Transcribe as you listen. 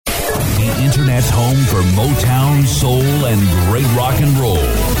Internet's home for Motown, soul, and great rock and roll.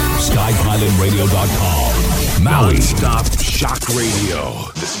 SkyPilotRadio.com. Maui. Non-stop shock radio.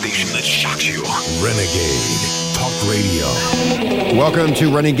 The station that shocks you. Renegade Talk Radio. Welcome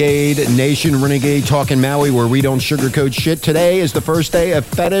to Renegade Nation, Renegade Talk in Maui, where we don't sugarcoat shit. Today is the first day of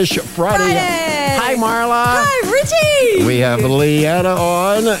Fetish Friday. Hi, Marla. Hi, Richie. We have Leanna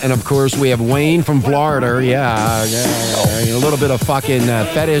on, and of course we have Wayne from Florida. Yeah, a little bit of fucking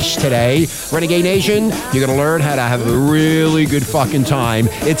fetish today. Renegade Nation, you're going to learn how to have a really good fucking time.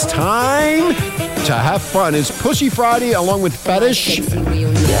 It's time to have fun. It's Pussy Friday along with fetish. Follow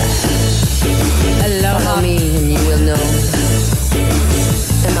me and you will know.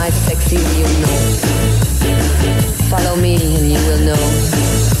 Am I sexy? You know. Follow me and you will know.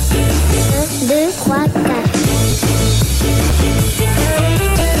 1, 2, 3, 4.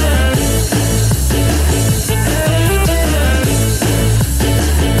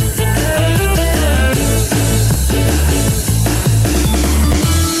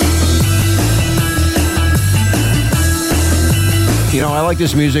 You know, I like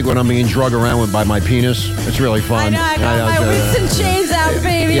this music when I'm being drugged around with by my penis. It's really fun. I got my whips and chains out,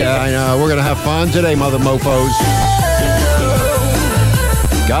 baby. Yeah, I know. We're going to have fun today, mother mofos.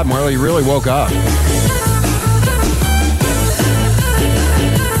 God, Marley, you really woke up.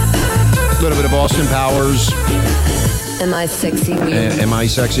 A little bit of Austin Powers. Am I sexy? Am I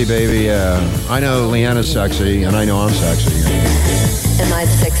sexy, baby? I know Leanna's sexy, and I know I'm sexy. Am I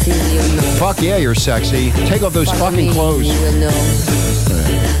sexy? You know. Fuck yeah, you're sexy. Take off those fucking clothes. You will know.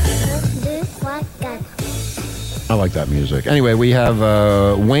 I like that music. Anyway, we have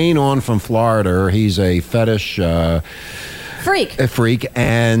Wayne on from Florida. He's a fetish freak,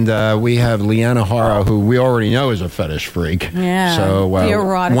 and we have Leanna Hara, who we already know is a fetish freak. Yeah. So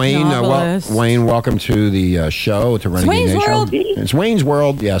Wayne, welcome to the show, to Renegade Nation. World. It's Wayne's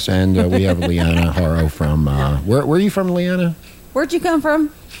World, yes, and we have Leanna Hara from. Where are you from, Leanna? Where'd you come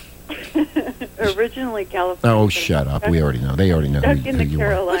from? Originally California. Oh, shut up. We already know. They already know who you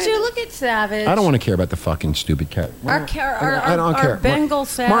are. Would you look at Savage? I don't want to care about the fucking stupid cat. I don't care. Bengal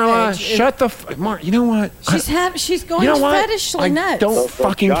Savage. Marla, shut the you know what? She's going fetishly nuts. I don't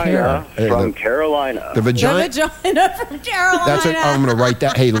fucking care. From Carolina. The vagina. The vagina from Carolina. That's it. I'm going to write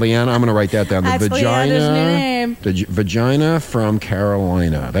that. Hey, Leanna, I'm going to write that down. The That's vagina. Leanna's new name. The vagina from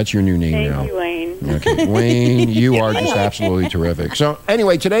Carolina. That's your new name now. Thank you, Wayne. Okay, Wayne, you are just absolutely terrific. So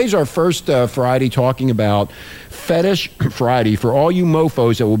anyway, today's our first Friday talking about Fetish Friday. For all you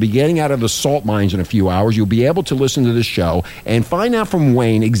mofos that will be getting out of the salt mines in a few hours, you'll be able to listen to the show and find out from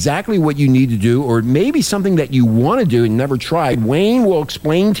Wayne exactly what you need to do, or maybe something that you want to do and never tried. Wayne will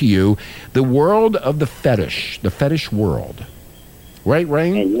explain to you the world of the fetish world. Right,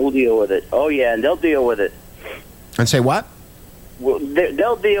 Wayne? And you'll deal with it. Oh, yeah, and they'll deal with it. And say what? Well,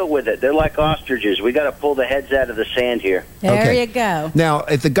 they'll deal with it. They're like ostriches. We got to pull the heads out of the sand here. There you go. Now,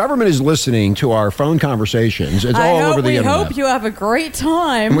 if the government is listening to our phone conversations, it's all over the internet. We hope you have a great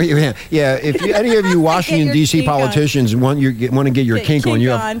time. Yeah, if any of you Washington, D.C. politicians want to get your kink on,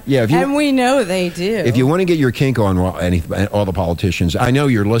 and we know they do. If you want to get your kink on all the politicians, I know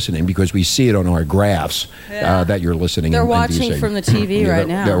you're listening because we see it on our graphs that you're listening. They're watching from the TV right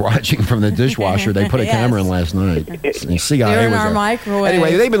now. They're watching from the dishwasher. They put a camera in last night. CIA was there. Microwave.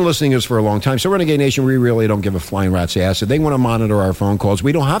 Anyway, they've been listening to us for a long time. So Renegade Nation, we really don't give a flying rat's ass. If they want to monitor our phone calls,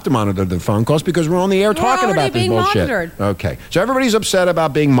 we don't have to monitor the phone calls because we're on the air talking about this bullshit. Monitored. Okay. So everybody's upset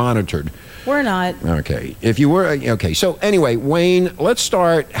about being monitored. We're not. Okay. If you were, okay. So anyway, Wayne, let's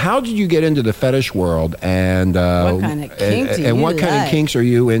start. How did you get into the fetish world, and what kind of kink do you what kind of kinks are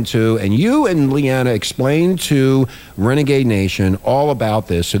you into? And you and Leanna explain to Renegade Nation all about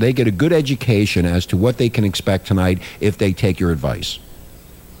this, so they get a good education as to what they can expect tonight if they take your advice.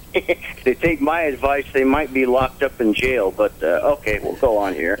 If they take my advice, they might be locked up in jail, but okay, we'll go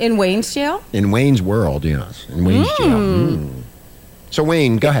on here. In Wayne's jail? In Wayne's world, yes. In Wayne's jail. So,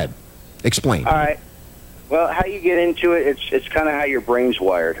 Wayne, go ahead. Explain. All right. Well, how you get into it, it's kind of how your brain's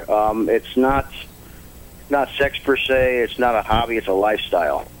wired. It's not sex per se. It's not a hobby. It's a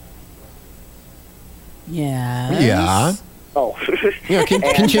lifestyle. Yeah. Oh. Yeah,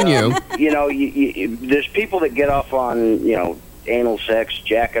 continue. There's people that get off on, anal sex,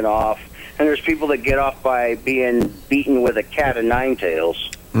 jacking off, and there's people that get off by being beaten with a cat of nine tails.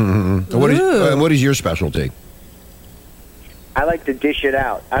 Mm-hmm. What is your specialty? I like to dish it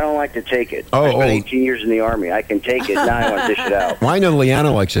out. I don't like to take it. I spent 18 years in the Army. I can take it. Now I want to dish it out. Well, I know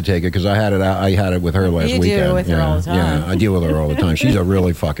Leanna likes to take it because I had it with her last weekend. You deal with her all the time. Yeah, I deal with her all the time. She's a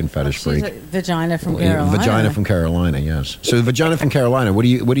really fucking fetish freak. She's a vagina from Carolina. Vagina from Carolina, yes. So vagina from Carolina, what do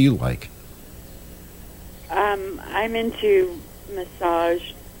you like? I'm into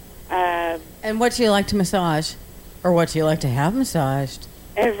massage. And what do you like to massage? Or what do you like to have massaged?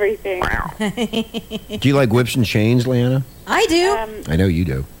 Everything. Do you like whips and chains, Leanna? I do. I know you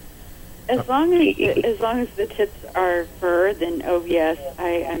do. As long as the tits are fur, then yes,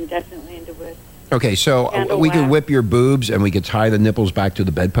 I'm definitely into whips. Okay, so Candle we could wax. whip your boobs and we could tie the nipples back to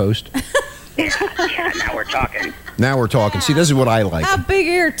the bedpost. Yeah, now we're talking. Now we're talking. See, this is what I like. How big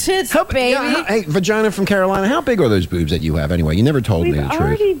are your tits, baby? Hey, Vagina from Carolina, how big are those boobs that you have anyway? You never told We've me the truth.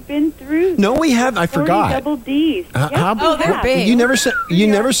 already been through. No, we haven't. I 40 forgot. double Ds. How Oh, they're big. You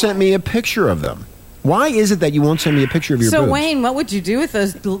never sent me a picture of them. Why is it that you won't send me a picture of your So, boobs? Wayne, what would you do with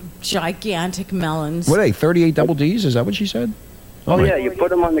those gigantic melons? What are they, 38 double Ds? Is that what she said? Oh, my- yeah, you put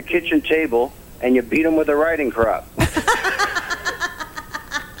them on the kitchen table, and you beat them with a riding crop.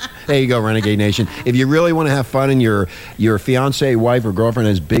 There you go, Renegade Nation. If you really want to have fun and your fiance, wife, or girlfriend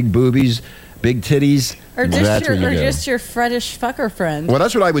has big boobies, big titties, Or that's where you go. just your fetish fucker friend. Well,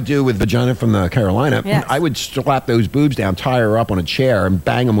 that's what I would do with Vagina from the Carolina. Yes. I would slap those boobs down, tie her up on a chair, and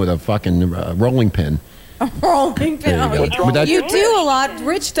bang them with a fucking rolling pin. Rolling There you pin. go. What's wrong But that- You do a lot.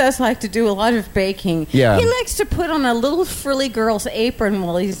 Rich does like to do a lot of baking. Yeah. He likes to put on a little frilly girl's apron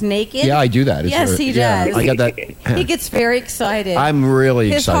while he's naked. Yeah, I do that. Yes, he yeah, does. I got that. He gets very excited. I'm really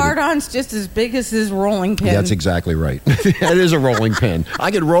His excited. hard-on's just as big as his rolling pin. That's exactly right. It is a rolling pin. I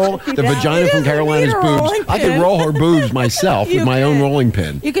could roll the Vagina He from doesn't Carolina's need a boobs. rolling I could pin. roll her boobs myself with You my own could. rolling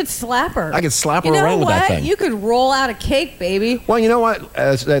pin. You could slap her. I could slap her You know around with that what? thing. You could roll out a cake, baby. Well, you know what?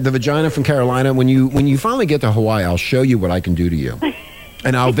 The Vagina from Carolina, when you finally get to Hawaii, I'll show you what I can do to you.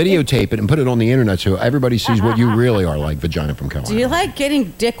 And I'll videotape it and put it on the internet so everybody sees what you really are like, Vagina from Carolina. Do you like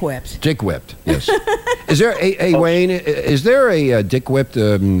getting dick whipped? Dick whipped, yes. Is there a Wayne? Is there a dick whipped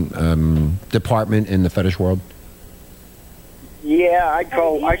department in the fetish world? Yeah,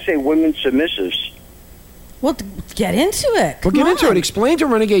 I say women submissives. Well, get into it. Well, Come get into on. it. Explain to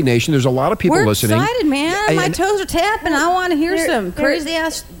Renegade Nation. There's a lot of people We're listening. excited, man. My And- toes are tapping. I want to hear There- some there- crazy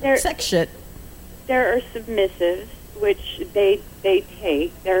ass there- sex shit. There are submissives, which they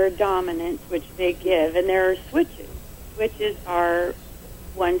take. There are dominants, which they give, and there are switches. Switches are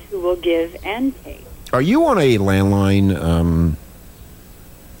ones who will give and take. Are you on a landline,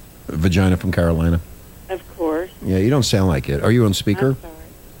 Vagina from Carolina? Of course. Yeah, you don't sound like it. Are you on speaker? I'm sorry.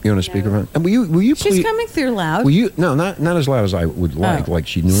 You on a speakerphone? And will you She's please? coming through loud. Will you? No, not as loud as I would like. Oh. Like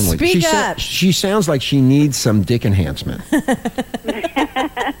she normally. Speak she up. She sounds like she needs some dick enhancement.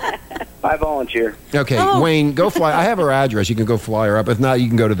 I volunteer. Okay, Oh. Wayne, go fly. I have her address. You can go fly her up. If not, you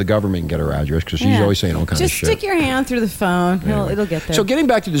can go to the government and get her address because she's Yeah. always saying all kinds Just of shit. stick your hand through the phone. Anyway. It'll get there. So getting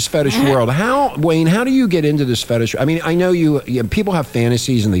back to this fetish world, Wayne, how do you get into this fetish? I mean, I know people have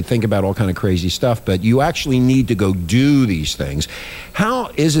fantasies and they think about all kind of crazy stuff, but you actually need to go do these things.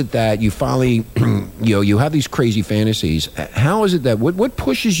 How is it that you finally, you have these crazy fantasies? How is it that what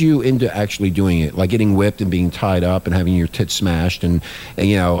pushes you into actually doing it, like getting whipped and being tied up and having your tits smashed and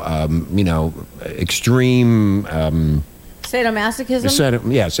extreme? Sadomasochism? You said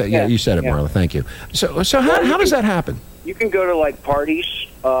it, Yeah. Marla. Thank you. So how does that happen? You can go to like parties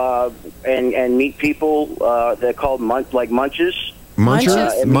and meet people. They're called munches.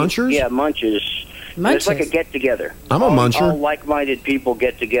 Munchers? and meet- Munchers? Yeah, munches. It's like a Munches. get together. I'm a muncher. All like-minded people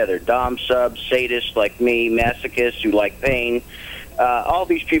get together. Dom subs, sadists like me, masochists who like pain. All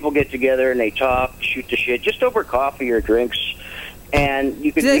these people get together and they talk, shoot the shit, just over coffee or drinks. And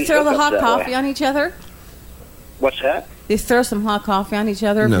you can. Do they meet throw the hookups hot that coffee way. on each other? What's that? They throw some hot coffee on each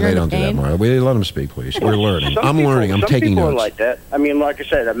other? if No, you're they in don't do that, pain? Marla. We let them speak, please. We're learning. Some I'm people- learning. I'm some taking people notes. are like that. I mean, like I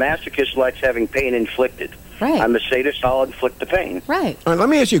said, a masochist likes having pain inflicted. Right. I'm a sadist. I'll inflict the pain. Right. All right, let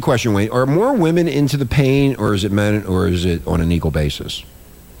me ask you a question, Wayne. Are more women into the pain, or is it men, or is it on an equal basis?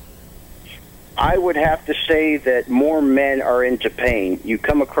 I would have to say that more men are into pain. You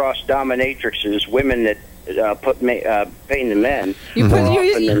come across dominatrixes, women that put pain to men You more put- you-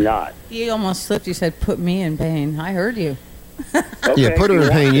 often you- than not. You almost slipped. You said, put me in pain. I heard you. Okay, Yeah, put her if in you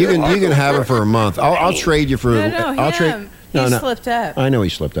pain. want You to, can I'll you can go have for her it. for a month. I'll trade you for. No, I'll him. trade. No, he no. slipped up. I know he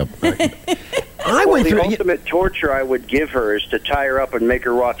slipped up. I Well, went the through. ultimate torture I would give her is to tie her up and make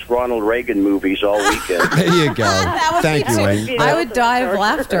her watch Ronald Reagan movies all weekend. There you go. That would Thank be you, too- Wayne. I would die of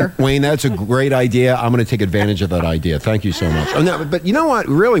laughter. Wayne, that's a great idea. I'm going to take advantage of that idea. Thank you so much. Oh, no, but you know what?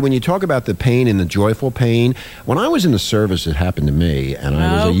 Really, when you talk about the pain and the joyful pain, when I was in the service, it happened to me, and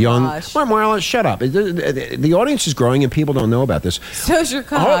I was Oh, a young. gosh. Marla, shut up. The audience is growing, and people don't know about this. So's your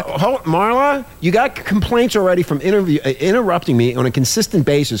cock. Marla, you got complaints already from interrupting me on a consistent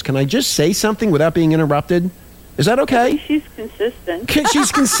basis. Can I just say something without being interrupted? Is that okay? She's consistent.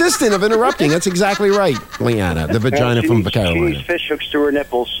 She's consistent of interrupting. That's exactly right, Leanna, the vagina from Carolina. She needs fish hooks to her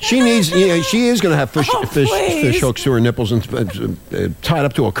nipples. She needs, she is going to have fish please. hooks to her nipples and tied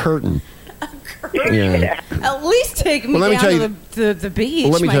up to a curtain. Yeah. At least take me Well, let me down tell to you the beach.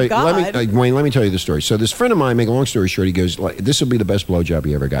 Well, let me My tell you, God. Wayne. Let me tell you the story. So this friend of mine, make a long story short, he goes, "This will be the best blowjob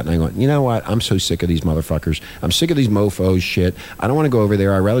you ever got." And I go, "You know what? I'm so sick of these motherfuckers. I'm sick of these mofo's shit. I don't want to go over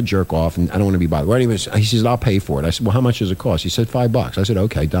there. I'd rather jerk off, and I don't want to be bothered." Well, anyways, he says, "I'll pay for it." I said, "Well, how much does it cost?" He said, $5. I said,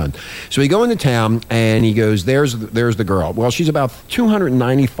 "Okay, done." So we go into town, and he goes, "There's the girl." Well, she's about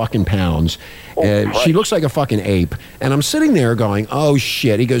 290 fucking pounds. She looks like a fucking ape. And I'm sitting there going, "Oh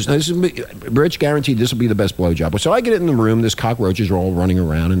shit." He goes, "No, this is Rich, guaranteed this will be the best blowjob." So I get in the room. There's cockroaches are all running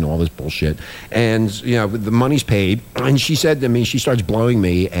around and all this bullshit. And the money's paid. And she said to me, she starts blowing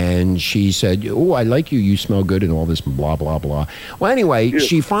me, and she said, "Oh, I like you. You smell good," and all this blah blah blah. Well, anyway,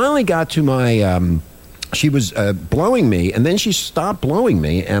 she finally got to my. She was blowing me, and then she stopped blowing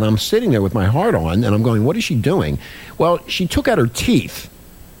me, and I'm sitting there with my heart on, and I'm going, "What is she doing?" Well, she took out her teeth.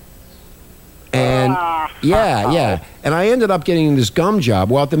 And yeah, and I ended up getting this gum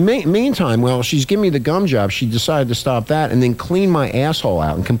job. Well, at the meantime, while she's giving me the gum job, she decided to stop that and then clean my asshole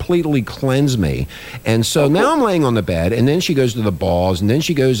out and completely cleanse me. And so now I'm laying on the bed, and then she goes to the balls, and then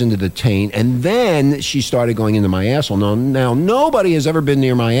she goes into the taint, and then she started going into my asshole. Now nobody has ever been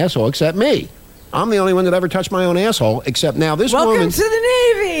near my asshole except me. I'm the only one that ever touched my own asshole, except now this woman. Welcome to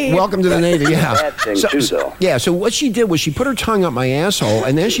the Navy. Welcome to the Navy, yeah. Bad thing too, though. Yeah, so what she did was she put her tongue up my asshole,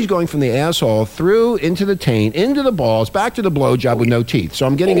 and then she's going from the asshole through into the taint, into the balls, back to the blowjob with no teeth. So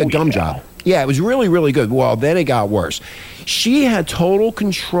I'm getting a gum job. Yeah, it was really, really good. Well, then it got worse. She had total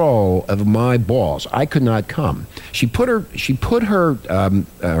control of my balls. I could not come. She put her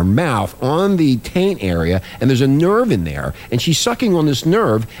mouth on the taint area, and there's a nerve in there, and she's sucking on this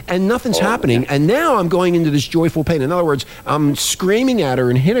nerve, and nothing's happening. And now I'm going into this joyful pain. In other words, I'm screaming at her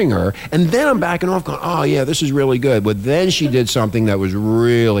and hitting her, and then I'm backing off, going, "Oh yeah, this is really good." But then she did something that was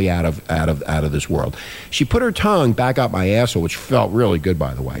really out of this world. She put her tongue back up my asshole, which felt really good,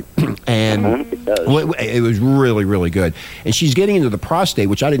 by the way, and it was really, really good. And she's getting into the prostate,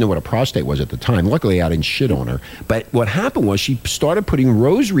 which I didn't know what a prostate was at the time. Luckily, I didn't shit on her. But what happened was she started putting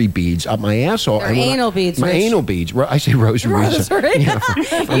rosary beads up my asshole. They're anal beads. My anal beads. I say rosary beads.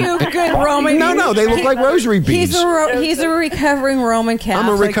 Yeah, you good Roman. No, they look like rosary beads. He's a recovering Roman Catholic.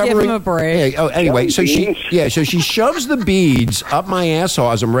 I'm a recovering. Give him a break. Yeah, anyway, so she shoves the beads up my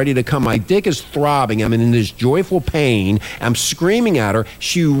asshole as I'm ready to come. My dick is throbbing. I'm in this joyful pain. I'm screaming at her.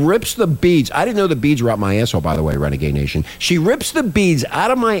 She rips the beads. I didn't know the beads were up my asshole, by the way, Renegade Nation. She rips the beads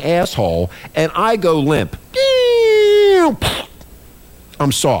out of my asshole, and I go limp.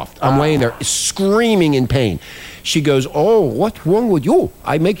 I'm soft. I'm laying there screaming in pain. She goes, "Oh, what's wrong with you?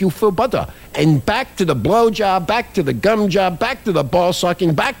 I make you feel better." And back to the blowjob, back to the gum job, back to the ball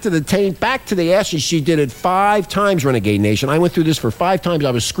sucking, back to the taint, back to the ass. She did it 5 times, Renegade Nation. I went through this for 5 times.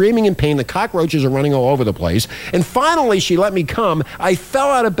 I was screaming in pain. The cockroaches are running all over the place. And finally, she let me come. I fell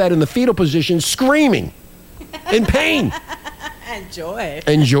out of bed in the fetal position, screaming in pain. Enjoy.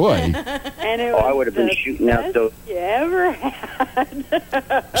 And it was I would have been shooting out those. you ever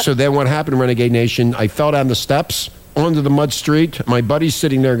had. So then what happened, Renegade Nation? I fell down the steps onto the mud street. My buddy's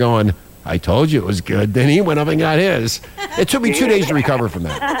sitting there going, "I told you it was good." Then he went up and got his. It took me 2 days to recover from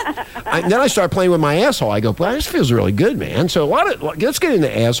that. Then I started playing with my asshole. I go, "Well, this feels really good, man." So let's get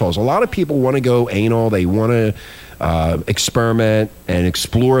into assholes. A lot of people want to go anal. They want to experiment and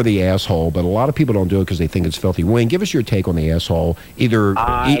explore the asshole, but a lot of people don't do it because they think it's filthy. Wayne, give us your take on the asshole, either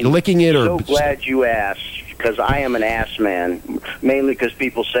licking it or... I'm so glad you asked, because I am an ass man, mainly because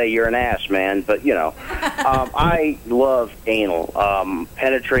people say you're an ass man, but, I love anal.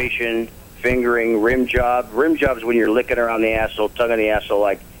 Penetration, fingering, rim job. Rim job is when you're licking around the asshole, tongue on the asshole,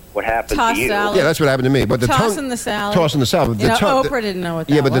 like what happened Toss to you. salad. Yeah, that's what happened to me. But the Tossing the salad. Tossing the salad. The tongue, Oprah didn't know what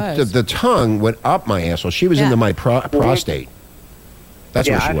that was. Yeah, but the tongue went up my asshole. She was into my prostate. That's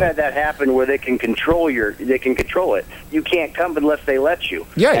what she I've was. had that happen where they can control it. You can't come unless they let you.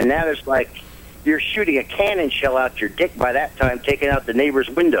 Yeah. And now it's like you're shooting a cannon shell out your dick by that time, taking out the neighbor's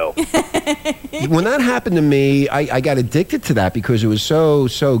window. When that happened to me, I got addicted to that because it was so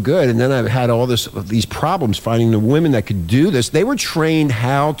good. And then I had all these problems finding the women that could do this. They were trained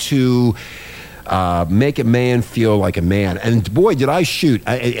how to make a man feel like a man. And boy, did I shoot.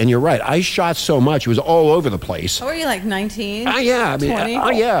 And you're right. I shot so much. It was all over the place. What were you, like 19? Yeah. I mean,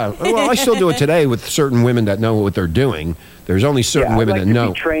 20? yeah. Well, I still do it today with certain women that know what they're doing. There's only certain women that know. I'd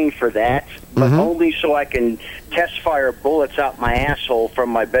like to be trained for that, but only so I can test fire bullets out my asshole from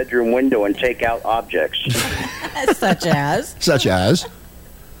my bedroom window and take out objects. Such as? Such as?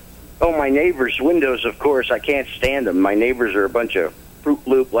 Oh, my neighbors' windows, of course. I can't stand them. My neighbors are a bunch of Fruit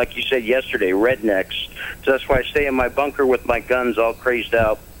Loop, like you said yesterday, rednecks. So that's why I stay in my bunker with my guns all crazed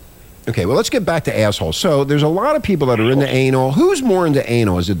out. Okay, well, let's get back to assholes. So there's a lot of people that are into anal. Who's more into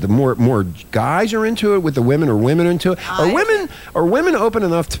anal? Is it the more guys are into it with the women, or women into it? Are women open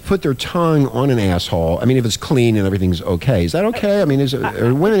enough to put their tongue on an asshole? I mean, if it's clean and everything's okay, is that okay? I mean,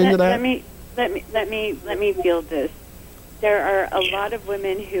 are women into that? Let me field this. There are a lot of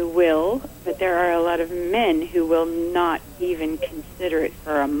women who will, but there are a lot of men who will not even consider it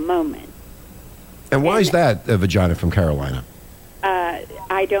for a moment. And why is that, a vagina from Carolina?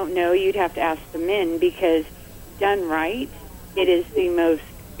 I don't know. You'd have to ask the men, because done right, it is the most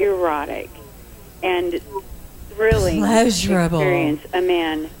erotic and thrilling pleasurable experience a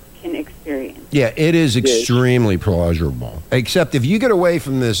man can experience. Yeah, it is extremely pleasurable. Except if you get away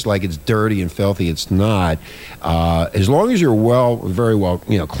from this like it's dirty and filthy, it's not. As long as you're very well,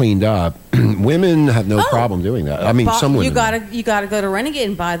 cleaned up, women have no problem doing that. I mean, some women. You gotta go to Renegade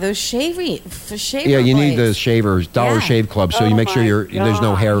and buy those shaver. Yeah, you need the shavers, Dollar Shave Club, so you make sure there's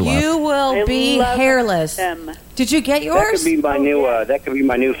no hair left. You will be hairless. Did you get yours? That could be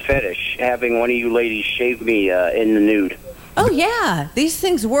my new fetish. Having one of you ladies shave me in the nude. Oh, yeah. These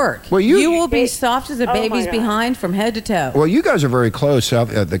things work. Well, you will be soft as a baby's behind from head to toe. Well, you guys are very close out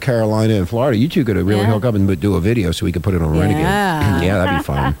at the Carolina and Florida. You two could really hook up and do a video so we could put it on Renegade. Yeah, that'd be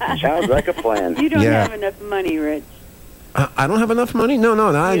fun. Sounds like a plan. You don't have enough money, Rich. I don't have enough money? No,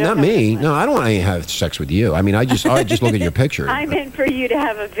 not me. No, I don't want to have sex with you. I mean, I just look at your picture. I meant for you to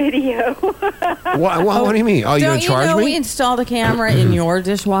have a video. What do you mean? Oh, you're going to charge me? We installed a camera in your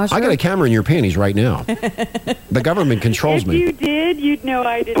dishwasher? I got a camera in your panties right now. The government controls me. If you did, you'd know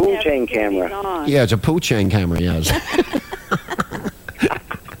I didn't pool have chain camera. On. Yeah, it's a pool chain camera, yes.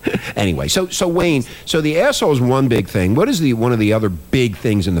 Anyway, so Wayne, so the asshole is one big thing. What is one of the other big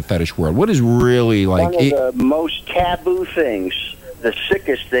things in the fetish world? What is really like... One of the most taboo things, the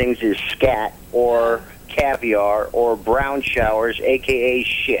sickest things, is scat or caviar or brown showers, a.k.a.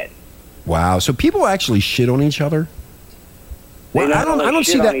 shit. Wow, so people actually shit on each other? Well, I don't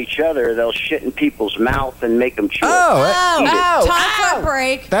see that on each other. They'll shit in people's mouth and make them chew. Time for a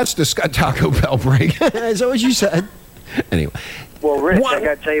break. That's the Taco Bell break. Is that what you said? Anyway. Well, Rich, I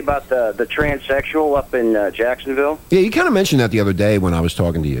got to tell you about the transsexual up in Jacksonville. Yeah, you kind of mentioned that the other day when I was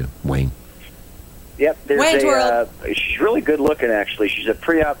talking to you, Wayne. Yep, she's really good looking, actually. She's a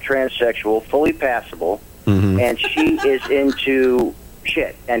pre-op transsexual, fully passable, and she is into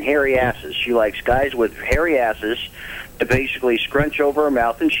shit and hairy asses. She likes guys with hairy asses to basically scrunch over her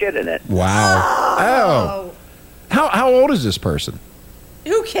mouth and shit in it. Wow. How old is this person?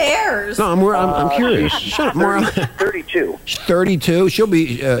 Who cares? No, I'm curious. Shut up, Marla. 32. She's 32. She'll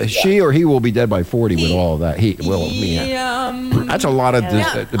be she or he will be dead by 40 with all of that. He will. That's a lot of.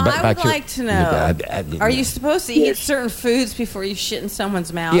 I would like to know. Are you supposed to eat certain foods before you shit in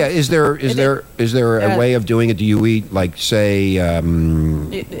someone's mouth? Yeah. Is there a way of doing it? Do you eat like say?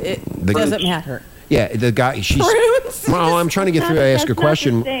 It doesn't matter. Yeah, the guy. She's. Fruits. Well, I'm trying to get through to ask a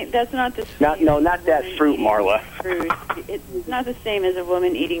question. That's not the same. Not that fruit, Marla. Fruit. It's not the same as a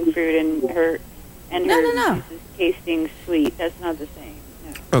woman eating fruit and her juices tasting sweet. That's not the same.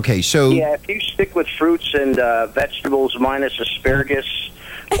 No. Okay, so yeah, if you stick with fruits and vegetables minus asparagus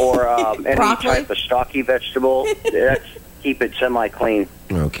or any type of stocky vegetable, keep it semi-clean.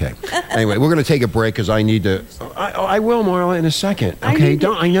 Okay. Anyway, we're going to take a break because I need to. I will, Marla, in a second. Okay.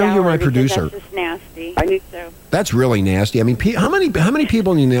 I know you're my producer. That's just nasty. That's really nasty. I mean, how many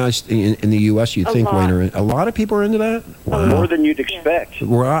people in the U.S. you think, Wayne, are a lot of people are into that? Wow. More than you'd expect.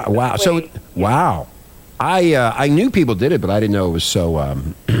 Wow. Wow. So wow. I knew people did it, but I didn't know it was so.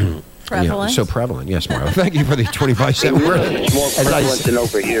 Prevalent? So prevalent, yes, Marla. Thank you for the 25-cent word. It's more prevalent than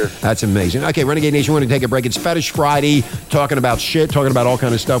over here. That's amazing. Okay, Renegade Nation, we're going to take a break. It's Fetish Friday, talking about shit, talking about all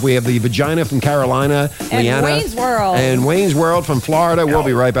kind of stuff. We have the vagina from Carolina, and Leanna. Wayne's World. And Wayne's World from Florida. We'll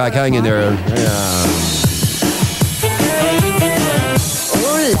be right back. Hang in there. Yeah.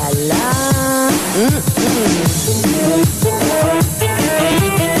 Ooh la la.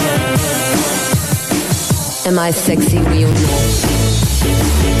 Am I sexy? Real know.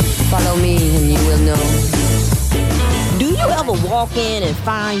 Follow me and you will know. Do you ever walk in and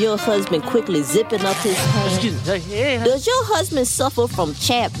find your husband quickly zipping up his pants? Does your husband suffer from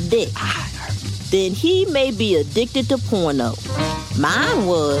chapped dick? Then he may be addicted to porno. Mine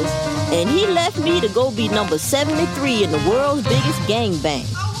was, and he left me to go be number 73 in the world's biggest gangbang.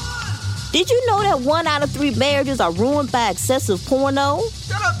 Did you know that 1 out of 3 marriages are ruined by excessive porno?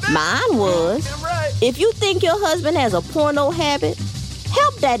 Mine was. If you think your husband has a porno habit,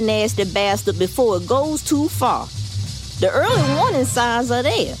 help that nasty bastard before it goes too far. The early warning signs are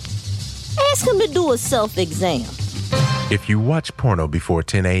there. Ask him to do a self-exam. If you watch porno before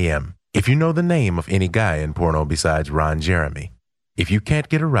 10 a.m., if you know the name of any guy in porno besides Ron Jeremy, if you can't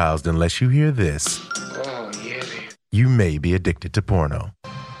get aroused unless you hear this, you may be addicted to porno.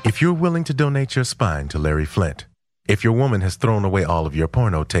 If you're willing to donate your spine to Larry Flint, if your woman has thrown away all of your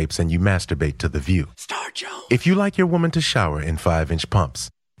porno tapes and you masturbate to The View, if you like your woman to shower in 5-inch pumps,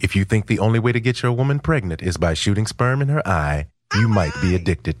 if you think the only way to get your woman pregnant is by shooting sperm in her eye, you might be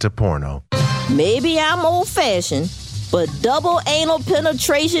addicted to porno. Maybe I'm old-fashioned, but double anal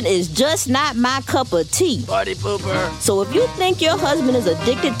penetration is just not my cup of tea. Party pooper. So if you think your husband is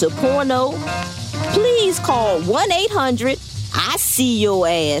addicted to porno, please call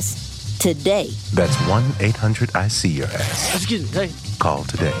 1-800-I-SEE-YOUR-ASS today. That's 1-800-I-SEE-YOUR-ASS. Excuse me. Call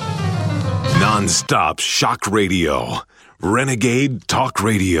today. Non-stop shock radio. Renegade Talk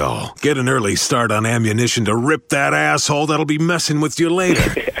Radio. Get an early start on ammunition to rip that asshole that'll be messing with you later.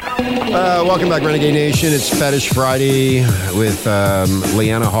 Welcome back, Renegade Nation. It's Fetish Friday with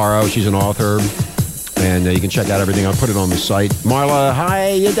Leanna Haro. She's an author. And you can check out everything. I'll put it on the site. Marla,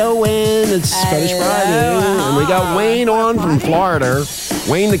 hi, you doing? It's Fetish Friday. And we got Wayne on from Florida.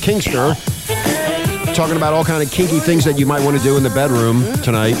 Wayne the Kinkster. Talking about all kind of kinky things that you might want to do in the bedroom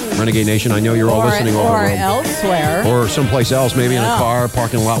tonight. Renegade Nation, I know you're all listening all or over. elsewhere. Or someplace else, maybe in a car,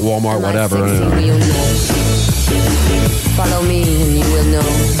 parking lot, Walmart, whatever. Follow me and you will know.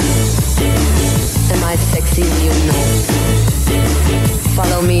 Am I sexy? You know.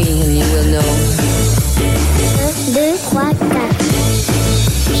 Follow me and you will know.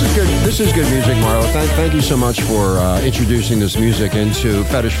 This is good music, Marla. Thank you so much for introducing this music into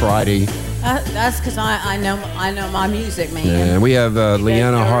Fetish Friday. That's because I know my music, man. And we have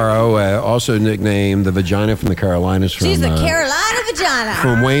Leanna Haro, also nicknamed the Vagina from the Carolinas. She's the Carolina Vagina.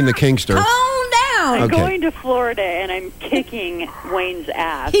 From Wayne the Kinkster. Come on down. I'm going to Florida and I'm kicking Wayne's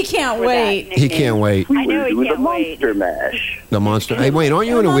ass. He can't wait. He can't wait. I know he can't wait. Monster Mash. The monster. Hey, Wayne, aren't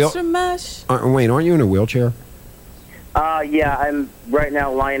you in a Monster Mash? Wayne, aren't you in a wheelchair? Yeah, I'm right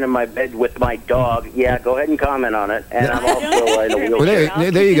now lying in my bed with my dog. Yeah, go ahead and comment on it. And I'm also in a wheelchair.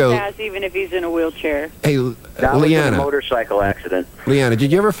 Well, there you go. Ass, even if he's in a wheelchair. Hey, That was in a Leanna. motorcycle accident. Leanna,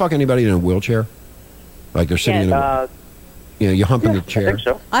 did you ever fuck anybody in a wheelchair? Like they're sitting in a... you hump in the chair? I think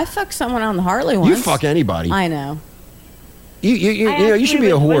so. I fucked someone on the Harley once. You fuck anybody. I know. You should be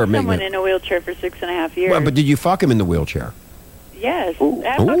a whore. I was someone in a wheelchair for 6.5 years. Well, but did you fuck him in the wheelchair? Yes.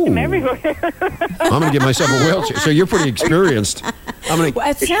 I fucked him everywhere. I'm going to get myself a wheelchair. So you're pretty experienced. Well, it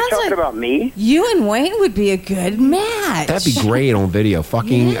Is she sounds talking like about me? you and Wayne would be a good match. That'd be great on video.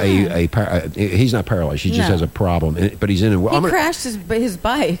 Fucking he's not paralyzed. He just has a problem. But he's in a... He crashed his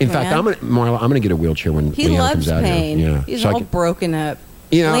bike. In fact, Marla, I'm going to get a wheelchair when he Leanna loves comes out pain. here. Yeah. He's So I all can- broken up.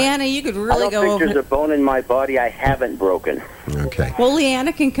 You know, Leanna, you could really I don't go think over. there's a bone in my body I haven't broken. Okay. Well,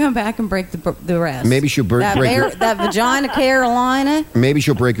 Leanna can come back and break the rest. Maybe she'll break your... that vagina Carolina. Maybe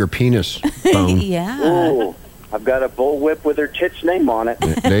she'll break your penis bone. Yeah. Ooh, I've got a bullwhip with her tits name on it.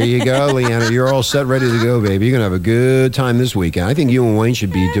 There you go, Leanna. You're all set, ready to go, baby. You're going to have a good time this weekend. I think you and Wayne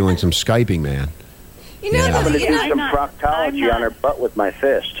should be doing some Skyping, man. You know, I'm going to do some not- proctology on her butt with my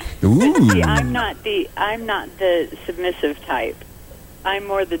fist. Ooh. See, I'm not the submissive type. I'm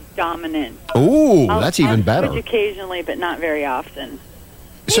more the dominant. Ooh, that's even better. I'll switch occasionally, but not very often.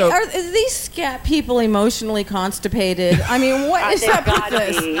 So, are these scat people emotionally constipated? I mean, what is up with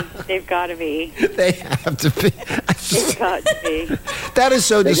this? They've got to be. they have to be. They've got to be. That is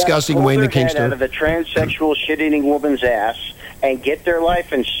so They disgusting, gotta pull Wayne the their head out Kinkster. of the transsexual shit-eating woman's ass and get their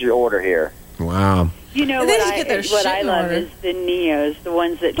life in order here. Wow. You know They what just get their what shit I in love order. is the Neos, the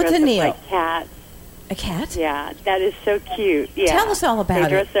ones that What's dress a up Neo? like cats. A cat? Yeah, that is so cute. Yeah. Tell us all about They it.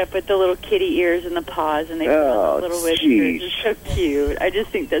 dress up with the little kitty ears and the paws, and they put on the little whiskers. jeez. It's so cute. I just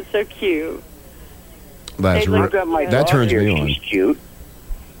think that's so cute. That's They look- I've got my that dog turns here. me on. She's cute.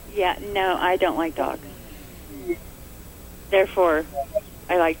 Yeah, no, I don't like dogs. Therefore,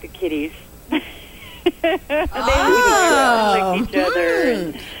 I like the kitties. They like each other.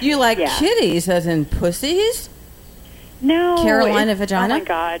 And, You like Yeah. kitties, as in pussies? no, Carolina it's- vagina? Oh my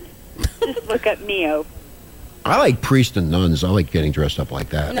God! Just look up Neo. I like priests and nuns. I like getting dressed up like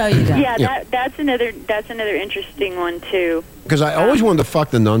that. No, you don't. Yeah, that's another interesting one too. Because I always wanted to fuck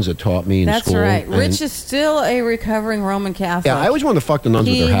the nuns that taught me in That's school. right. and- Rich is still a recovering Roman Catholic. Yeah, I always wanted to fuck the nuns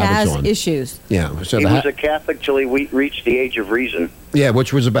he with their habits has on. issues. Yeah, so He the was a Catholic till he reached the age of reason. yeah,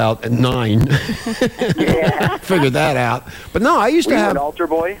 which was about 9. Figured that out. But no, I used Were to you have. an altar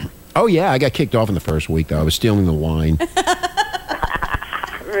boy? Oh yeah, I got kicked off in the first week though. I was stealing the wine.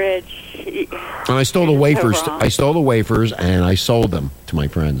 Rich, And I stole the wafers. I stole the wafers and I sold them to my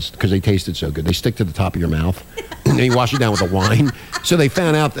friends because they tasted so good. They stick to the top of your mouth, and then you wash it down with the wine. So they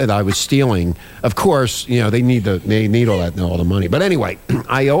found out that I was stealing. Of course, they need all the money. But anyway,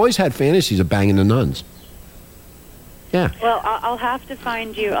 I always had fantasies of banging the nuns. Yeah. Well, I'll have to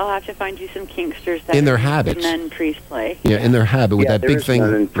find you. I'll have to find you some kinksters that in their habits. Nun priest play. Yeah, in their habit with that big thing.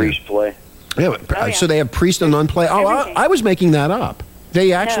 Nun and priest play. Yeah, so they have priest and nun play. Oh, I was making that up.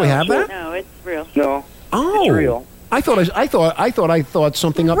 They actually have that? No, it's real. No. Oh, it's real. I thought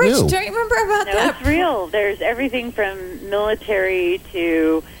something up Rich, new. don't you remember about that? It's real. There's everything from military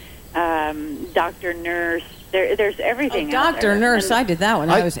to doctor, nurse. There's everything. Doctor, nurse. I did that when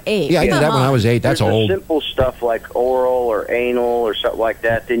I was 8. Yeah, I did that when I was 8. That's There's old. Simple stuff like oral or anal or something like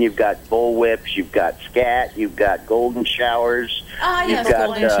that. Then you've got bull whips. You've got scat. You've got golden showers. Yes,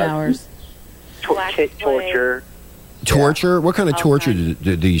 golden showers. Torture. Torture? What kind of torture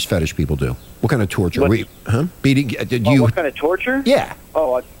do these fetish people do? What kind of torture? Beating? What kind of torture? Yeah.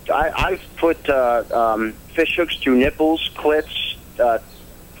 Oh, I've put fish hooks through nipples, clits,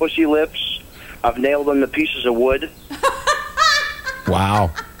 pussy lips. I've nailed them to pieces of wood.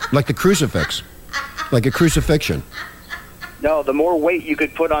 Wow. Like the crucifix. Like a crucifixion. No, the more weight you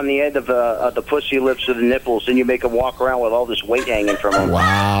could put on the end of the pussy lips or the nipples, then you make them walk around with all this weight hanging from them.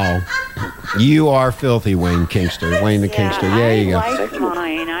 Wow. You are filthy, Wayne Kinkster. Wayne the Kinkster. Yeah, you go. I like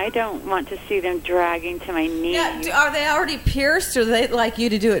mine. I don't want to see them dragging to my knees. Yeah, are they already pierced, or do they like you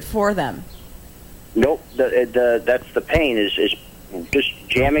to do it for them? Nope. That's the pain is just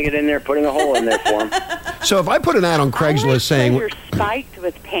jamming it in there, putting a hole in there for them. So if I put an ad on Craigslist saying... pleasure spiked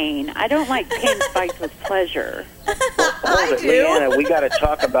with pain. I don't like pain spiked with pleasure. I do. Leanna, we got to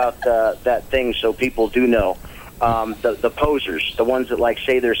talk about that thing so people do know. The posers, the ones that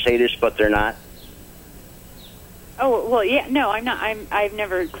say they're sadists but they're not. Oh, well, yeah, no, I'm not. I've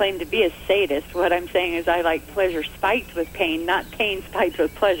never claimed to be a sadist. What I'm saying is I like pleasure spiked with pain, not pain spiked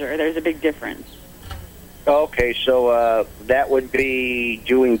with pleasure. There's a big difference. Okay, so that would be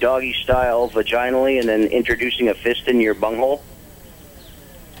doing doggy style vaginally and then introducing a fist in your bunghole?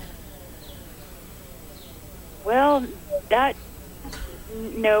 Well,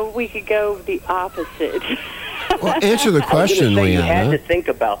 no, we could go the opposite. Well, answer the question, Leanna. You had to think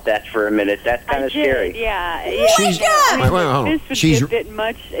about that for a minute. That's kind of scary. Yeah. She's, This would be a bit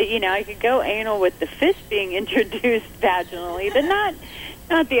much. I could go anal with the fist being introduced vaginally, but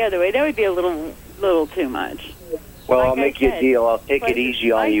not the other way. That would be a little too much. Well, I'll make you a deal. I'll take it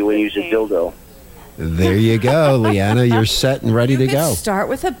easy on you and use a dildo. There you go, Leanna. You're set and ready to go. Start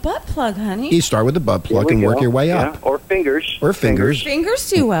with a butt plug, honey. You start with the butt plug and work your way up. Yeah. Or fingers. Fingers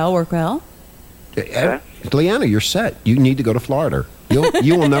do work well. Leanna, you're set. You need to go to Florida.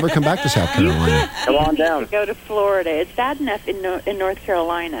 You will never come back to South Carolina. Come on down. Go to Florida. It's bad enough in North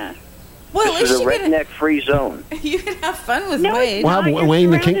Carolina. Well, this is a redneck-free zone. You can have fun with no, Wade. Well,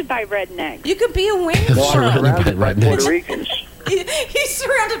 you're surrounded by rednecks. You could be a Wayne. Surrounded by Puerto Ricans. He's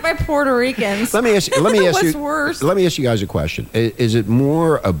surrounded by Puerto Ricans. Let me ask What's worse? Let me ask you guys a question. Is it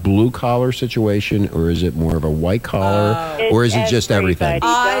more a blue-collar situation, or is it more of a white-collar, or is it just everything?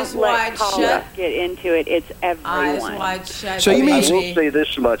 Eyes wide shut. Get into it. It's everyone. Eyes wide shut. So you mean? I will say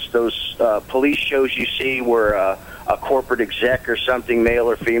this much: those police shows you see where a corporate exec or something, male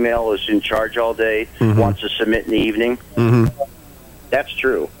or female, is in charge all day, wants to submit in the evening. That's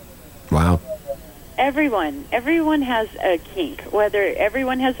true. Wow. Everyone has a kink. Whether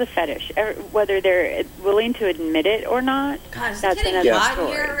everyone has a fetish, whether they're willing to admit it or not. God, is that's it getting hot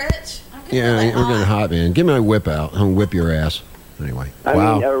here, Rich? Yeah, we're getting hot, man. Give me my whip out. I'm gonna whip your ass. Anyway, I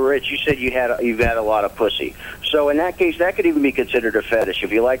mean, Rich, you said you've had a lot of pussy. So in that case, that could even be considered a fetish.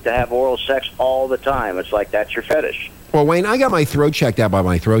 If you like to have oral sex all the time, it's like that's your fetish. Well, Wayne, I got my throat checked out by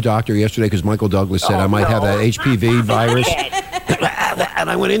my throat doctor yesterday because Michael Douglas said I might have that HPV virus. And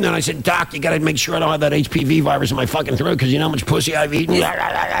I went in there and I said, Doc, you got to make sure I don't have that HPV virus in my fucking throat because you know how much pussy I've eaten.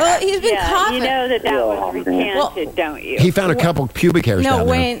 Well, he's been coughing. You know that was recanted, don't you? He found a couple pubic hairs down there.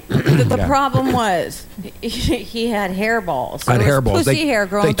 No, Wayne, the problem was he had hairballs. I had hairballs. Pussy hair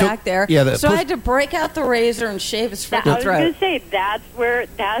growing back there. Yeah, so I had to break out the razor and shave his freaking throat. I was going to say, that's where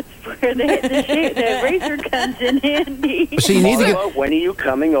the razor comes in handy. So you need to get... When are you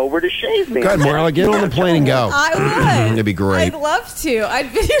coming over to shave me? Go ahead, Marla, get on the plane and go. I would. It'd be great. I'd love to. I'd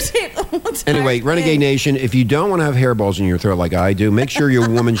videotape the whole time. Anyway, Renegade Nation, if you don't want to have hairballs in your throat like I do, make sure your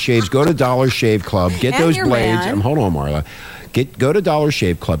woman shaves. Go to Dollar Shave Club. Get And those your blades. man. Hold on, Marla. Go to Dollar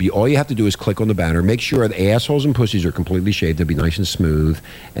Shave Club. All you have to do is click on the banner. Make sure the assholes and pussies are completely shaved. They'll be nice and smooth.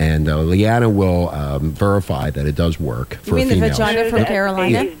 And Leanna will verify that it does work for You mean females. the vagina from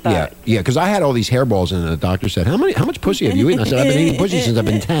Carolina? Yeah. Because I had all these hairballs, and the doctor said, "How much pussy have you eaten?" I said, "I've been eating pussy since I've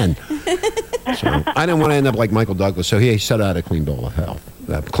been 10." So I didn't want to end up like Michael Douglas, so he set out a clean bill of health.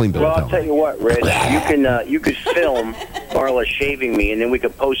 Clean bill Well, of I'll health. tell you what, Reg. You could film Marla shaving me, and then we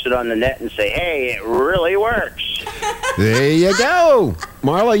could post it on the net and say, "Hey, it really works." There you go,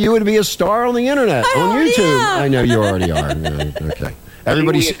 Marla. You would be a star on the internet, on YouTube. am. I know you already are. Yeah, okay.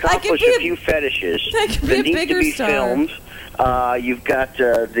 Everybody's. We accomplished a few fetishes I could be that a need to bigger be star. filmed. You've got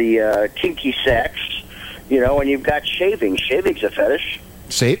the kinky sex, and you've got shaving. Shaving's a fetish.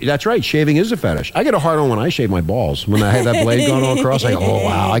 That's right. Shaving is a fetish. I get a hard on when I shave my balls. When I have that blade going all across, I go, "Oh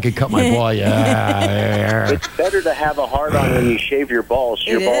wow, I could cut my ball." Yeah. It's better to have a hard on when you shave your balls.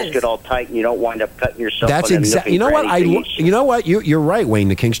 So your It balls is. get all tight, and you don't wind up cutting yourself. That's on them exactly. nookie You know what? granny thingies. You know what? You're right, Wayne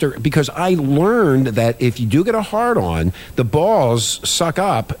the Kingster. Because I learned that if you do get a hard on, the balls suck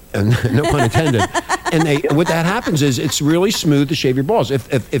up, and no pun intended. And what that happens is it's really smooth to shave your balls.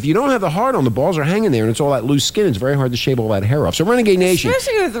 If you don't have the hard on, the balls are hanging there, and it's all that loose skin. It's very hard to shave all that hair off. So Renegade Nation.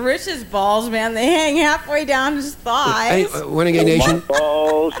 Especially with Rich's balls, man. They hang halfway down his thighs. Hey, Renegade Nation. My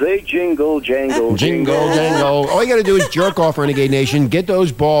balls, they jingle, jangle, Jingle, jangle. All you got to do is jerk off, Renegade Nation. Get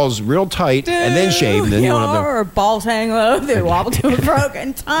those balls real tight, and then shave. And then you don't have Your balls hang low. They wobble to a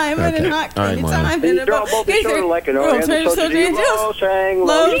broken time, and Okay. they're not All right, any Marla. time. You throw both your shoulder like an oriental soldier. Balls hang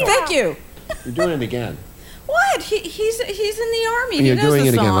low. Thank you. You're doing it again. What? He's in the army. And you're he knows doing the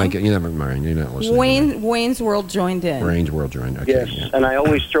it again. song. Like you never mind. You're not listening. Wayne's World joined in. Wayne's World joined. Okay. Yes, Yeah. and I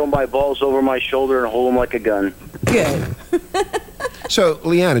always throw my balls over my shoulder and hold them like a gun. Good. So,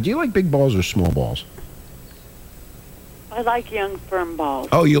 Leanna, do you like big balls or small balls? I like young, firm balls.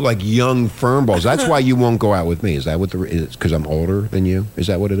 Oh, you like young, firm balls. That's why you won't go out with me. Is that what is? Because I'm older than you? Is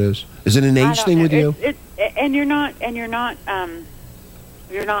that what it is? Is it an I age don't thing know. with you? And you're not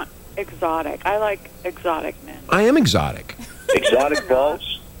exotic. I like exotic men. I am exotic. Exotic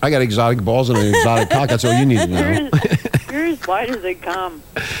balls? I got exotic balls and an exotic cock. That's all you need to know. You're as white as they come.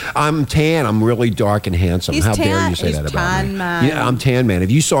 I'm tan. I'm really dark and handsome. He's How dare tan. you say He's that about tan me? man. Yeah, I'm tan, man.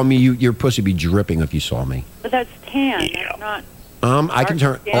 If you saw me, your pussy be dripping if you saw me. But that's tan. That's not I can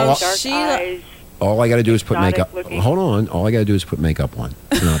turn. dark All, skin, dark eyes. all I got to do is put Exotic makeup. looking. Hold on. All I got to do is put makeup on,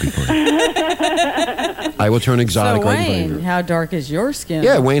 and I'll be fine. I will turn exotic So right in front of Wayne, you. how dark is your skin?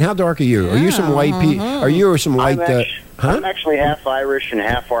 Yeah, Wayne, how dark are you? Are you some white? Are you some white? I'm actually half Irish and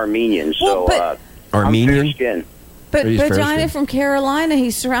half Armenian, so Well, Armenian? I'm fair skin. But He's fair Vagina skin. from Carolina,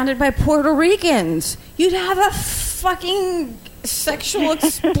 he's surrounded by Puerto Ricans. You'd have a fucking sexual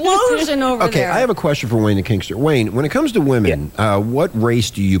explosion over Okay, there. I have a question for Wayne the Kingster. Wayne, when it comes to women, what race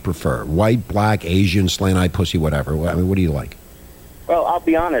do you prefer? White, black, Asian, slant-eyed pussy, whatever. I mean, what do you like? Well, I'll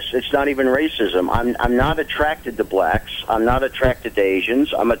be honest. It's not even racism. I'm not attracted to blacks. I'm not attracted to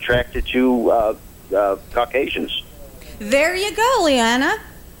Asians. I'm attracted to Caucasians. There you go, Leanna.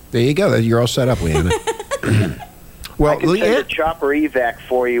 There you go. You're all set up, Leanna. Well, I can send a chopper evac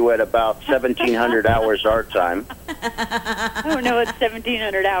for you at about 1,700 hours our time. I don't know what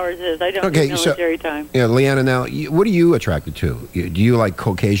 1,700 hours is. I don't Okay, do so- military time. Yeah, Leanna. Now, what are you attracted to? Do you like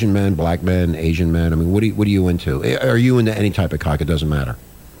Caucasian men, black men, Asian men? I mean, what are you into? Are you into any type of cock? It doesn't matter.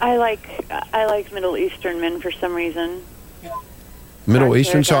 I like Middle Eastern men for some reason. Middle Dark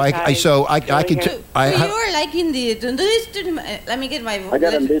Eastern. So hair, I dark could. eyes. You are like in the Eastern. Let me get my. I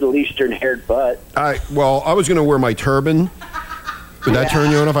got a Middle Eastern haired butt. Well, I was going to wear my turban. Would that turn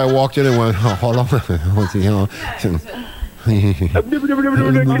you on if I walked in and went, oh, hold on? What the hell?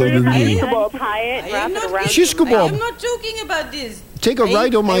 Tie it, wrap it around She's your kebab. I'm not joking about this. Take a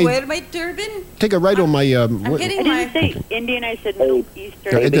ride on I my. wear my turban. Take a ride on my. I'm what- getting I my. didn't say Indian. I said Middle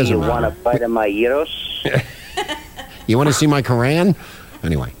Eastern. It doesn't You matter. want to bite of my gyros? You want to see my Quran?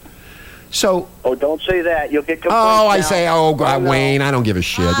 Anyway. So. Oh, don't say that. You'll get complaints. Oh, I now. say, God, no. Wayne, I don't give a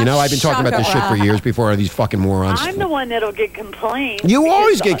shit. You know, I've been talking about this shit for years before these fucking morons. I'm the one that'll get complaints. You because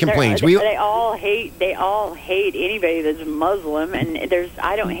always get complaints. They all hate anybody that's Muslim, and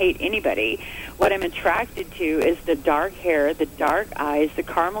I don't hate anybody. What I'm attracted to is the dark hair, the dark eyes, the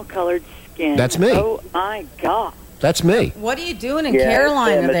caramel colored skin. That's me. Oh my God. That's me. What are you doing in Yeah,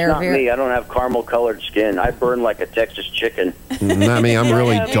 Carolina it's there, not Vera? me. I don't have caramel colored skin. I burn like a Texas chicken. Not me. I'm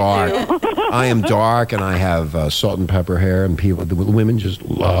really Yeah, me dark. I am dark, and I have salt and pepper hair, and the women just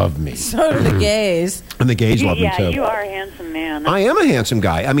love me. So do the gays. And the gays love me, Yeah, too. you are a handsome man. I am a handsome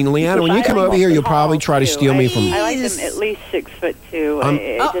guy. I mean, Leanna, when you come over here, you'll probably try to steal me from... I like them at least 6'2". I'm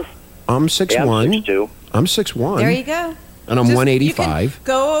 6'1". Yeah, I'm 6'2". I'm 6'1". There you go. And I'm Just- 185. You can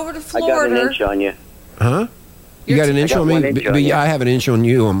go over to I Florida. got an inch on you. Huh? You got an inch I got on me? 1 inch on But you. yeah, I have an inch on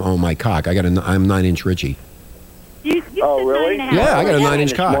you on my cock. I'm 9-inch Richie. You Oh, really? Yeah, I got a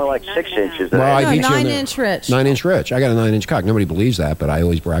 9-inch cock. It's more like 6 inches. Well, I No, beat you in 9-inch rich. 9-inch rich. I got a 9-inch cock. Nobody believes that, but I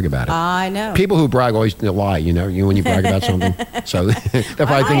always brag about it. I know. People who brag always lie, you know, when you brag about something. So they're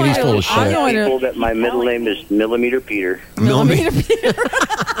probably thinking he's full of I shit. tell people that my middle name is Millimeter Peter.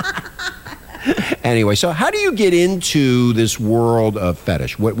 Anyway, so how do you get into this world of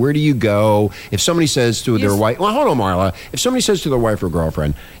fetish? Where do you go if somebody says to their wife? Well, hold on, Marla. If somebody says to their wife or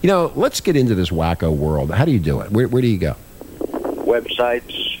girlfriend, you know, let's get into this wacko world. How do you do it? Where do you go?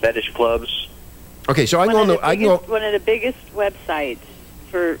 Websites, fetish clubs. Okay, so I can go. One of the biggest websites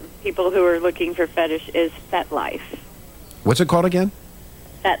for people who are looking for fetish is FetLife. What's it called again?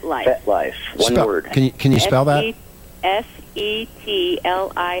 FetLife. FetLife. One word. Can you spell that? FetLife.com.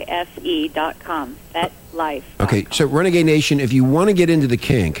 FetLife. Okay, so Renegade Nation, if you want to get into the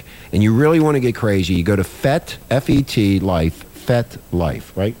kink and you really want to get crazy, you go to Fet, F-E-T, Life,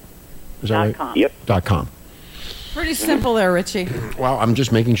 FetLife, right? Is that right? .com. Yep. .com. Pretty simple there, Richie. Well, I'm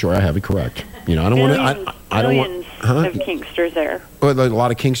just making sure I have it correct. You know, I don't want to. I don't want. Millions of kinksters there. Well, there's a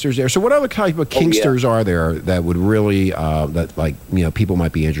lot of kinksters there. So, what other type of kinksters are there that would really that people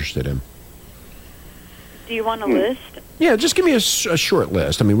might be interested in? Do you want a list? Yeah, just give me a short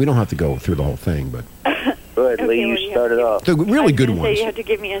list. I mean, we don't have to go through the whole thing, but Good, Lee, you started off. the really good ones. You have to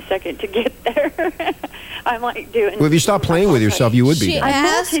give me a second to get there. I'm like doing. Well, if you stop playing with yourself, you would be. She there.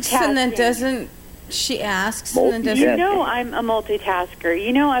 asks and then doesn't. She asks and then doesn't. You know I'm a multitasker.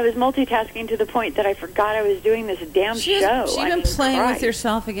 You know I was multitasking to the point that I forgot I was doing this damn show. She's been playing with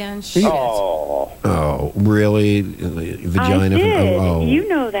yourself again. Oh, really? Vagina? I did. Oh, you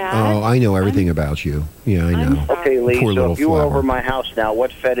know that. Oh, I know everything about you. Yeah, I know. Okay, Lee, Poor so little if you were flower. over my house now,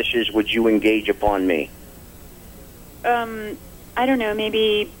 what fetishes would you engage upon me? I don't know,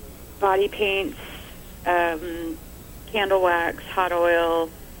 maybe body paints, candle wax, hot oil,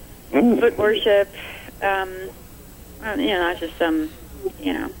 foot worship, not just some,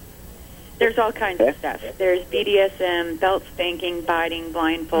 there's all kinds of stuff. There's BDSM, belt spanking, biting,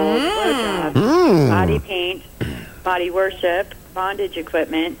 blindfold, blowjobs, body paint, body worship, bondage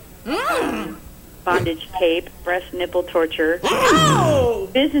equipment, bondage tape, breast nipple torture,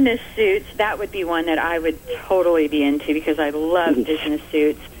 business suits. That would be one that I would totally be into because I love business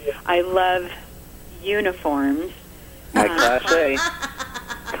suits. I love uniforms. My class A.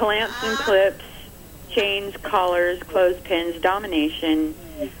 Clamps and clips, chains, collars, clothespins, domination,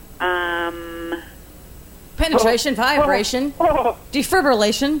 penetration, vibration,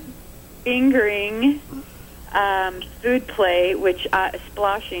 defibrillation, fingering, food play, which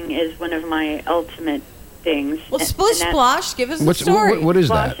splashing is one of my ultimate things. Well, splish splosh, give us a story. What is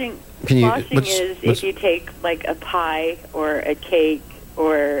that? Splashing is if you take like a pie or a cake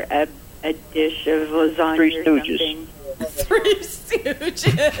or a dish of lasagna or something. Three Stooges.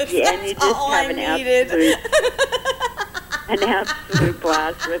 Yeah, and you just have an absolute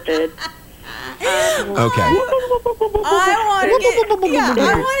blast with it. Okay. I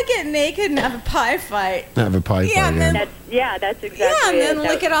want to get naked and have a pie fight. Have a pie fight. That's exactly and then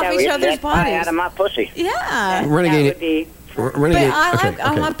lick it off each other's bodies. Out of my pussy. Yeah. Renegade. But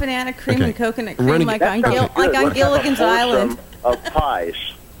I want banana cream and coconut cream like on Gilligan's Island. Of pies.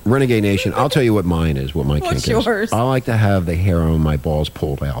 Renegade Nation, I'll tell you what mine is, what my What's kink yours? is. I like to have the hair on my balls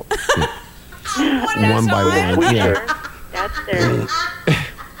pulled out. One by one. Yeah. That's there.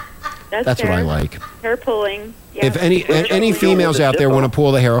 That's what I like. Hair pulling. Yeah. If any females out there want to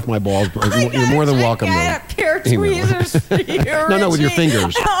pull the hair off my balls, you're more than welcome to. I got a pair of tweezers for you, No, with your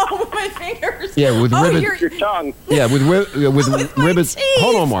fingers. Oh, my fingers. Yeah, with ribbit. Your tongue. Yeah, with ribbits.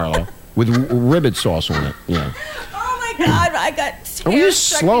 Hold on, Marla. With ribbit sauce on it. Yeah. Oh my God, I got. Will you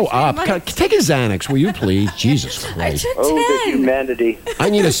slow up? Take a Xanax, will you please? Jesus Christ. I took 10. the humanity. I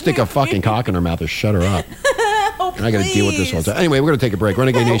need to stick a fucking cock in her mouth or shut her up. I got to deal with this all the time. Anyway, we're going to take a break.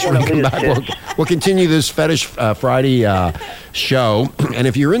 Renegade Nation, when we come back, we'll continue this Fetish Friday show. And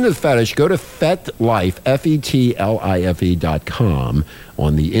if you're into the fetish, go to FetLife, FetLife.com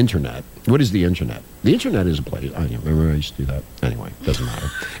on the internet. What is the internet? The internet is a place. I remember I used to do that. Anyway, doesn't matter.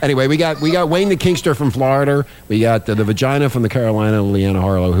 Anyway, we got Wayne the Kinkster from Florida. We got the Vagina from the Carolina, Leanna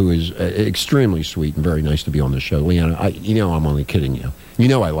Harlow, who is extremely sweet and very nice to be on the show. Leanna, I'm only kidding you. You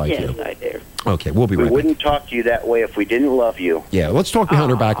know I like you. Yes, I do. Okay, we'll be right back. We wouldn't talk to you that way if we didn't love you. Yeah, let's talk behind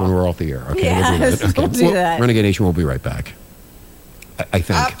her back when we're off the air. Okay, Yes, we'll do that. Renegade Nation, we'll be right back. I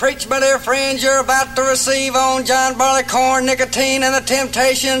think. I preach, my dear friends, you're about to receive on John Barleycorn, nicotine, and the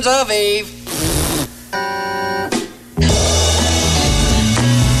temptations of Eve.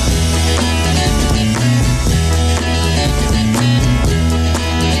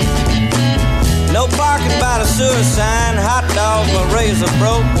 No parking by the sewer sign, hot dog cause my razor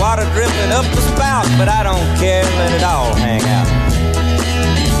broke. Water dripping up the spout, but I don't care, let it all hang out.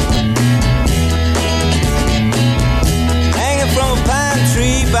 Hanging from a pine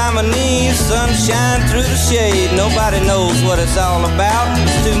tree by my knees, sunshine through the shade. Nobody knows what it's all about.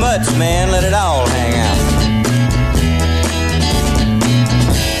 It's too much, man, let it all hang out.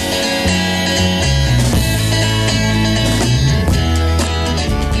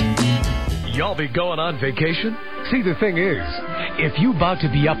 Y'all be going on vacation? See, the thing is, if you about to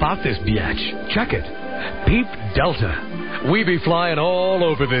be up out this biatch, check it. Peep Delta. We be flying all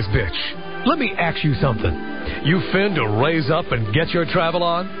over this bitch. Let me ask you something. You finna raise up and get your travel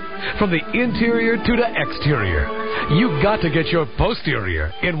on? From the interior to the exterior. You got to get your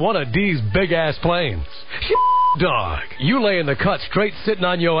posterior in one of these big-ass planes. Dog, you lay in the cut straight sitting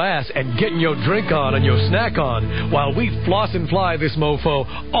on your ass and getting your drink on and your snack on while we floss and fly this mofo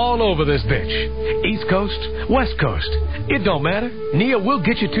all over this bitch. East Coast, West Coast, it don't matter. Nia, we'll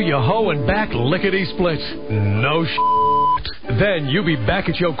get you to your hoe and back lickety-splits. No Then you be back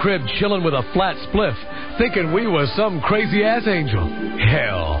at your crib chilling with a flat spliff, thinking we was some crazy-ass angel.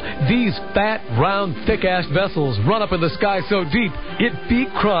 Hell, these fat, round, thick-ass vessels run up in the sky so deep, it be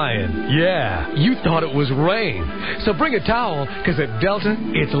crying. Yeah, you thought it was rain. So bring a towel, because at Delta,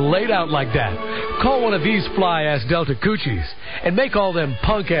 it's laid out like that. Call one of these fly-ass Delta coochies, and make all them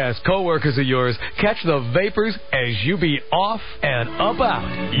punk-ass co-workers of yours catch the vapors as you be off and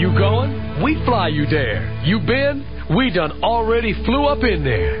about. You going? We fly you there. You been? We done already flew up in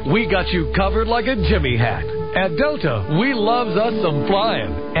there. We got you covered like a Jimmy hat. At Delta, we loves us some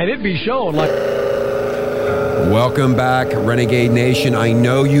flying, and it be showing like... Welcome back, Renegade Nation. I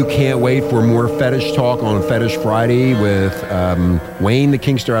know you can't wait for more fetish talk on Fetish Friday with Wayne the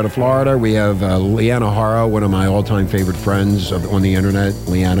Kingster out of Florida. We have Leanna Haro, one of my all-time favorite friends on the internet.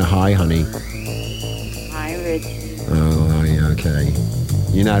 Leanna, hi, honey. Hi, Richie. Oh, yeah, okay.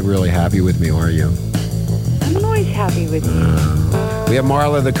 You're not really happy with me, are you? I'm always happy with you. We have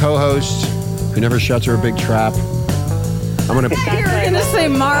Marla, the co-host, who never shuts her big trap. I'm gonna. You're gonna say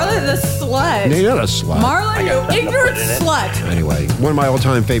Marla the slut. No, you're not a slut. Marla, you ignorant slut. Anyway, one of my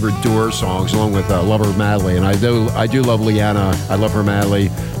all-time favorite Doors songs, along with Love Her Madly, and I do love Leanna. I love her madly.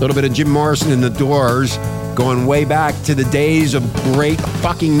 A little bit of Jim Morrison and the Doors, going way back to the days of great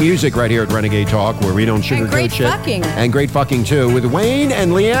fucking music right here at Renegade Talk, where we don't sugarcoat shit. Fucking. And great fucking too, with Wayne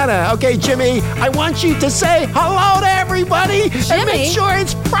and Leanna. Okay, Jimmy, I want you to say hello to everybody. Jimmy? And make sure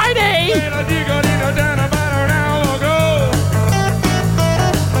it's Friday.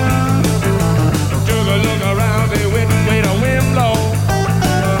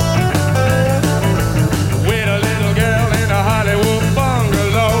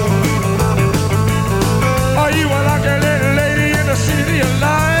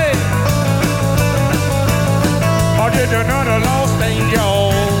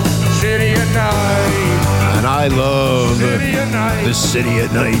 And I love the city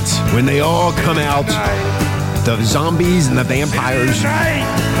at night when they all come out, the zombies and the vampires.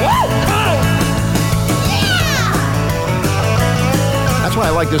 That's why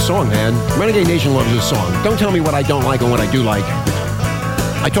I like this song, man. Renegade Nation loves this song. Don't tell me what I don't like and what I do like.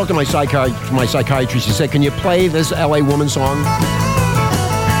 I talked to my psychiatrist. He said, "Can you play this LA Woman song?"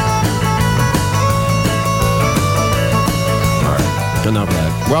 All right, enough of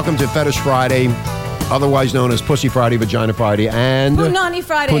that. Welcome to Fetish Friday, otherwise known as Pussy Friday, Vagina Friday, and Punani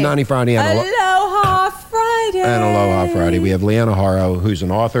Friday. Punani Friday and Aloha Friday. And Aloha Friday. We have Leanna Haro, who's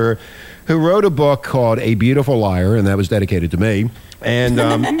an author who wrote a book called A Beautiful Liar, and that was dedicated to me. And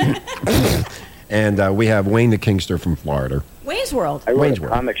and we have Wayne the Kingster from Florida. Wayne's World. I wrote Wayne's a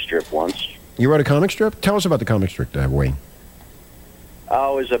World. comic strip once. You wrote a comic strip? Tell us about the comic strip, Wayne.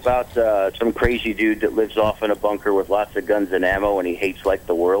 Oh, it was about some crazy dude that lives off in a bunker with lots of guns and ammo, and he hates like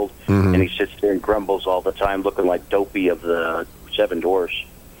the world. Mm-hmm. And he sits there and grumbles all the time, looking like Dopey of the Seven Dwarfs.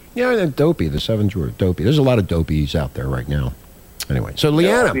 Yeah, and Dopey, the Seven Dwarfs. Dopey. There's a lot of Dopies out there right now. Anyway, so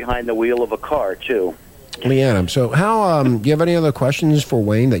Leanna. Behind the wheel of a car, too. Leanna, so how, do you have any other questions for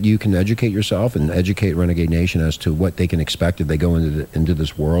Wayne that you can educate yourself and educate Renegade Nation as to what they can expect if they go into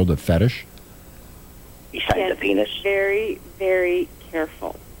this world of fetish? Besides the penis. Very, very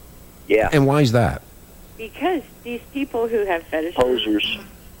careful. Yeah. And why is that? Because these people who have fetishes... Posers.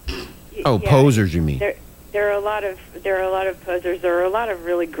 Oh, posers, you mean? There are a lot of posers. There are a lot of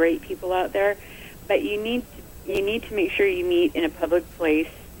really great people out there, but you need to make sure you meet in a public place.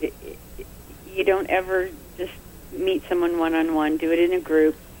 You don't ever just meet someone one-on-one. Do it in a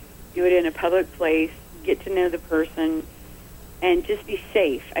group. Do it in a public place. Get to know the person, and just be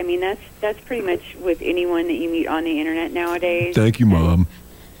safe. I mean, that's pretty much with anyone that you meet on the internet nowadays. Thank you, Mom.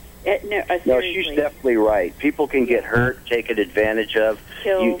 No, she's definitely right. People can get hurt, taken advantage of.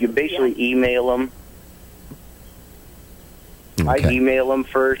 You basically email them. Okay. I email them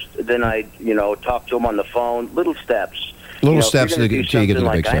first, then I, talk to them on the phone. Little steps. Little steps to get to the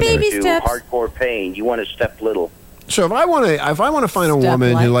big steps. Baby steps. Hardcore pain. You want to step little. So if I want to find a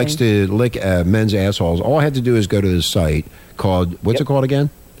woman who likes to lick men's assholes, all I have to do is go to this site called what's it called again?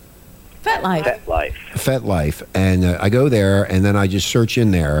 FetLife. FetLife, and I go there, and then I just search in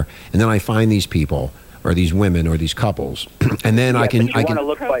there, and then I find these people or these women or these couples, and then I can. You want to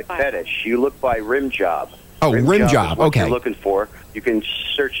look by fetish. You look by rim job. Oh, rim job. Is what Okay. You're looking for. You can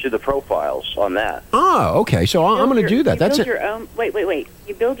search to the profiles on that. Oh, okay. So I'm going to do that. That's it. Your own. Wait.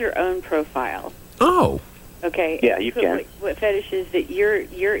 You build your own profile. Oh. Okay. Yeah, you can. What fetishes that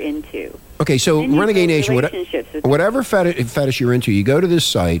you're into? Okay, so Then you Renegade build Nation, relationships with whatever fetish you're into, you go to this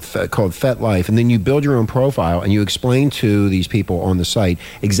site called FetLife, and then you build your own profile, and you explain to these people on the site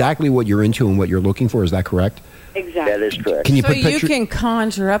exactly what you're into and what you're looking for. Is that correct? Exactly. That is correct. Can you So put you pictures? can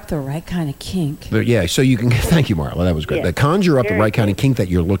conjure up the right kind of kink. Yeah, so you can. Thank you, Marla. That was great. Yes. Conjure up the Very right kind of kink that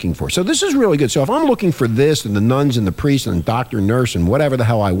you're looking for. So this is really good. So if I'm looking for this and the nuns and the priests and the doctor, nurse, and whatever the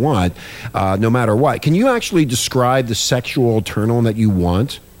hell I want, no matter what, can you actually describe the sexual turn-on that you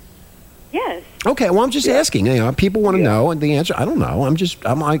want? Yes. Okay, well, I'm just asking. People want to know, and the answer, I don't know.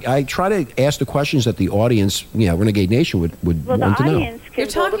 I try to ask the questions that the audience, Renegade Nation would Well, want the to know. audience can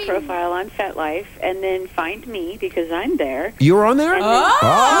build a profile on FetLife and then find me because I'm there. You're on there? And I'm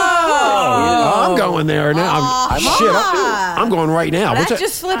going there now. I'm going right now. That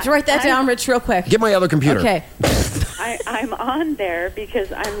just slipped. Write that down, Rich, real quick. Get my other computer. Okay. I'm on there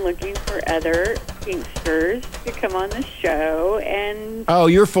because I'm looking for other kinksters to come on the show and. Oh,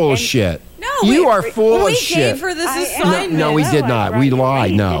 you're full of shit. No, you are full of we shit. gave her this assignment. No, we did not. We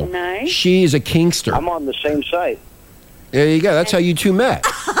lied. No, she is a kinkster. I'm on the same site. There you go. That's how you two met.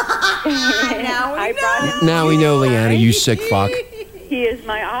 Now we know, Leanna. You sick fuck. He is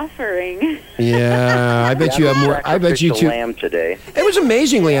my offering. Yeah, I bet you have more. I bet you two. Lamb today. It was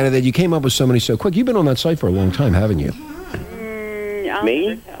amazing, Leanna, that you came up with somebody so quick. You've been on that site for a long time, haven't you?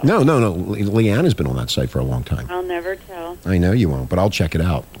 Me? No. Leanna's been on that site for a long time. I'll never tell. I know you won't, but I'll check it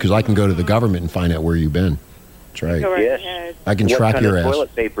out because I can go to the government and find out where you've been. That's right. Go right Yes. ahead. I can What track kind your of ass.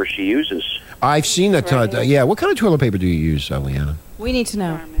 toilet paper she uses? I've seen that. Yeah, what kind of toilet paper do you use, Leanna? We need to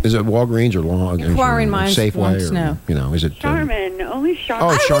know. Is it Walgreens or Long? Inquiring Minds Safeway? wants Or, to know. Is it? Charmin, only Charmin. Oh,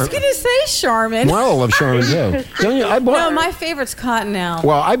 I Charmin. was going to say Charmin. Well, I love Charmin too. Don't you? I bought. No, my favorite's Cottonelle.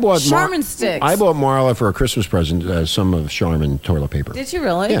 Well, I bought Charmin sticks. I bought Marla for a Christmas present some of Charmin toilet paper. Did you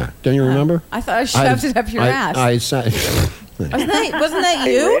really? Yeah. Don't you remember? I thought I shoved it up your ass. Wasn't that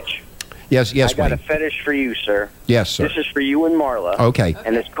Hey, you? Rich, Yes, I got Wayne. a fetish for you, sir. Yes, sir. This is for you and Marla. Okay.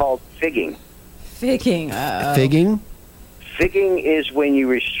 And it's called figging. Figging. Figging? Figging is when you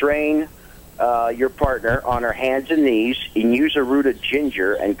restrain your partner on her hands and knees and use a root of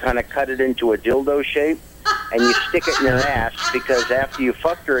ginger and kind of cut it into a dildo shape, and you stick it in her ass because after you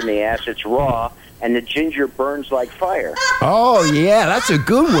fucked her in the ass, it's raw, and the ginger burns like fire. Oh, yeah, that's a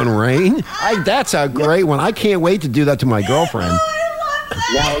good one, Rain. That's a great one. I can't wait to do that to my girlfriend.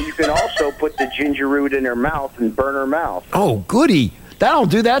 Now, you can also put the ginger root in her mouth and burn her mouth. Oh, goody. I'll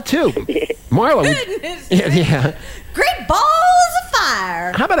do that too. Marla. Yeah. Great balls of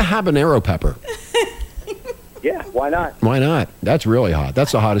fire. How about a habanero pepper? Yeah, why not? Why not? That's really hot.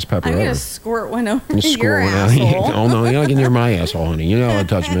 That's the hottest pepper I'm ever. going to squirt one over You your squirt one out. asshole. Oh, no, you're not getting near my asshole, honey. You know how to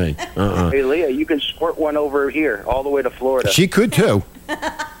touch me. Hey, Leah, you can squirt one over here, all the way to Florida. She could, too.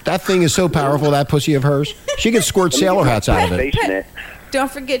 That thing is so powerful, that pussy of hers. She could squirt sailor hats out of it.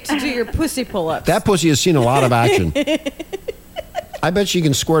 Don't forget to do your pussy pull-ups. That pussy has seen a lot of action. I bet she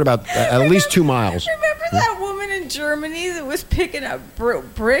can squirt about at least 2 miles. Remember that woman in Germany that was picking up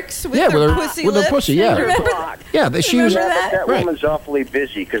bricks with Yeah, her with her- pussy with her lips? pussy, yeah. Remember that? Yeah, she was. Yeah, but that Right. woman's awfully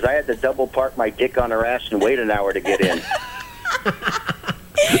busy because I had to double park my dick on her ass and wait an hour to get in.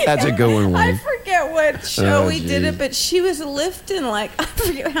 That's a good one, I Wayne. forget what show Oh, we did geez. it, but she was lifting I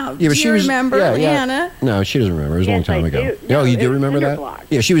forget how. Yeah, do but she you was. remember, yeah, Leanna? No, she doesn't remember. It was a long Yes, time I ago. do. No, No, you it do was remember cinder that? blocks.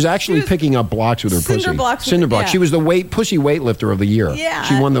 Yeah, she was actually picking up blocks with her pussy. Cinder blocks with Cinder her- blocks. yeah. She was the pussy weightlifter of the year. Yeah,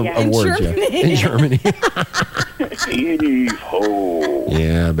 She won the yeah. In awards. Germany. In Germany.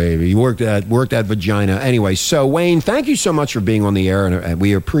 Yeah, baby. You worked at vagina. Anyway, so Wayne, thank you so much for being on the air, and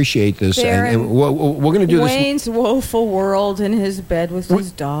we appreciate this. And we're going to do this. Wayne's woeful world in his bed with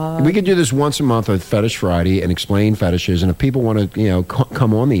his dog. We could do this once a month on Fetish Friday and explain fetishes. And if people want to,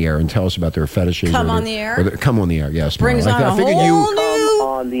 come on the air and tell us about their fetishes, Come or on their- the air? or come on the air. Yes, Brings Marla. on a I figured whole you. new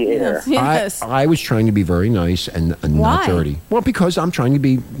on the air. Yes. I was trying to be very nice and Why? not dirty. Well, because I'm trying to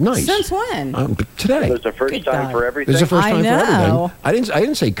be nice. Since when? Today. There's a first time for everything. There's a first time for know. everything. I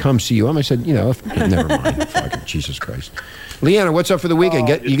didn't say come see you. I said, never mind. Fucking Jesus Christ. Leanna, what's up for the weekend?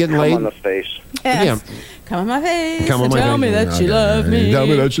 You getting laid? On the face. Yes. Come on my face. Come on my tell face. me that you love me. Tell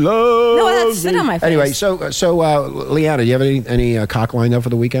me that you love No, that's sit on my face. Anyway, so Leanna, do you have any cock lined up for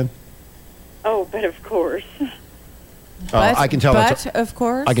the weekend? Oh, but of course. I can tell. Of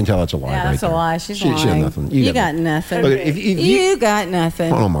course. I can tell that's a lie. Yeah, that's right a there. lie. She's She had lying. nothing. You got nothing. Look, if you got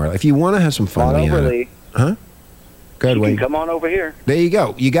nothing. Hold on, Marla. If you want to have some fun, Come on over, Leanna, Lee. huh? Go ahead, You Wayne. can come on over here. There you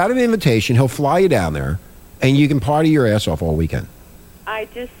go. You got an invitation. He'll fly you down there, and you can party your ass off all weekend. I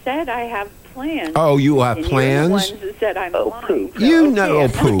just said I have plans. Oh, you have and plans? You're the ones that said I'm lying. Poop. I'm going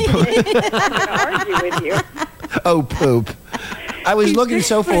to argue with you. Oh, poop. I was looking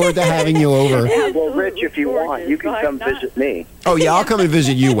so forward to having you over. Well, Rich, if you want, you can come visit me. Oh, yeah, I'll come and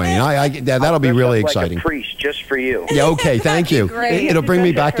visit you, Wayne. That'll be really Like exciting. a priest just for you. Yeah, okay, thank you. Great. It'll bring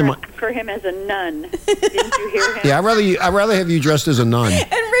me back to my... For him as a nun. Didn't you hear him? Yeah, I'd rather have you dressed as a nun.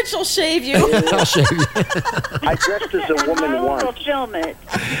 And Rich will shave you. I'll shave you. I dressed as a woman I will once. film it.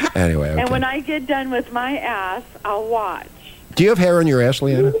 Anyway, okay. And when I get done with my ass, I'll watch. Do you have hair on your ass,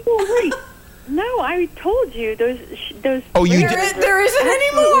 Leanna? Wait. No, I told you those. Oh, you There isn't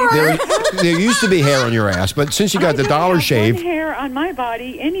anymore. There used to be hair on your ass, but since you got the Dollar Shave... One hair on my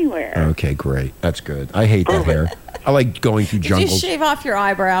body anywhere. Okay, great. That's good. I hate that hair. I like going through Did you jungles. shave off your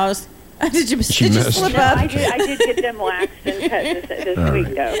eyebrows? Did you missed. slip up? I did get them waxed and cut this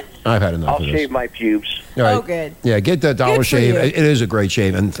week, though. I've had enough I'll of this. shave my pubes. All right. Oh, good. Yeah, get the Dollar Good for Shave. you. It is a great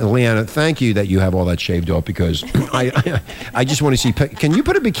shave. And Leanna, thank you that you have all that shaved off because I just want to see. Can you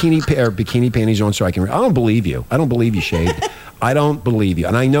put a bikini panties on so I can? I don't believe you. I don't believe you shaved. I don't believe you.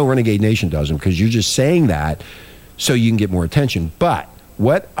 And I know Renegade Nation doesn't because you're just saying that so you can get more attention. But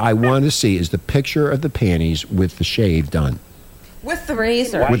what I want to see is the picture of the panties with the shave done. With the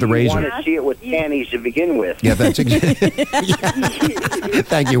razor. Why With the do you razor. want to see it with panties to begin with? Yeah, that's exactly.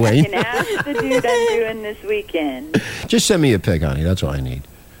 Thank you, Wayne. You can ask the dude I'm doing this weekend. Just send me a pic, honey. That's all I need.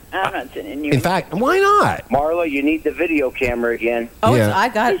 I'm not sending you. In fact, why not? Marla, you need the video camera again. Oh, Yeah. I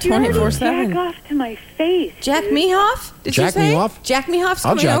got it Did you ever 24/7. jack off to my face. Jack dude? me off? Did Jack you say? me off? Jack me off's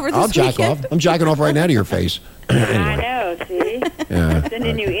coming over this I'll jack weekend. off. I'm jacking off right now to your face. I Anyway. know. See, Yeah, I'm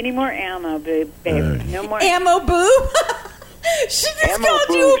sending you any more ammo, babe. No more. Ammo boob. She just Ammo called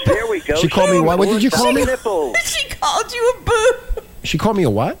you boobs. a There we go. She called me what? What did you call me? Nipples. She called you a boob. She called me a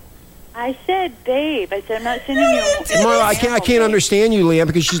what? I said, babe. I said I'm not sending you. Marla, I can't understand you, Leah,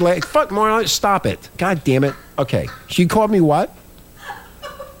 because she's like, fuck, Marla, stop it. God damn it. Okay. She called me what?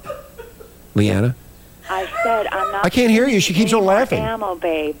 Leanna? I said I'm not. I can't hear you. She keeps on laughing. Ammo,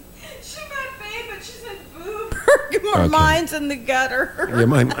 babe. She meant babe, but she said boob. Her mind's in the gutter.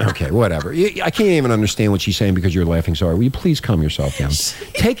 Yeah, okay, whatever. I can't even understand what she's saying because you're laughing so hard. Will you please calm yourself down?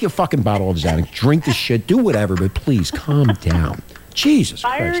 Take your fucking bottle of Xanax, drink the shit, do whatever, but please calm down. Jesus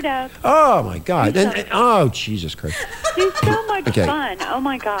Fired Christ. up. Oh, my God. Oh, Jesus Christ. She's so much Okay. fun. Oh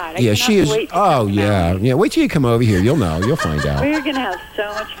my God. I Yeah, cannot she is. wait to Oh, come yeah. out. Yeah, wait till you come over here. You'll know. You'll find out. We're gonna have so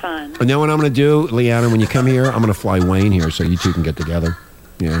much fun. You know what I'm going to do, Leanna, when you come here? I'm going to fly Wayne here so you two can get together.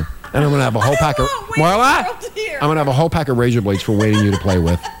 Yeah. And I'm going to have a whole pack of... Marla! I'm going to have a whole pack of razor blades for Wayne and you to play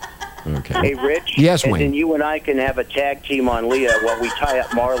with. Okay. Hey, Rich. Yes, and Wayne. then you and I can have a tag team on Leah while we tie up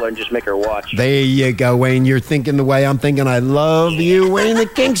Marla and just make her watch. There you go, Wayne. You're thinking the way I'm thinking. I love you, Wayne the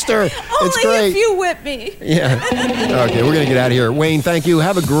Kingster. It's Only great. if you whip me. Yeah. Okay, we're going to get out of here. Wayne, thank you.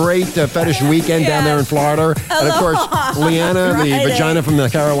 Have a great fetish weekend down there in Florida. And, of course, Leanna, the Friday. vagina from the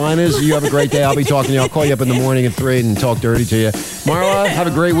Carolinas, you have a great day. I'll be talking to you. I'll call you up in the morning at 3 and talk dirty to you. Marla, have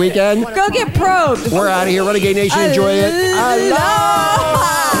a great weekend. Go get probed. We're out of here. Renegade Nation, enjoy it.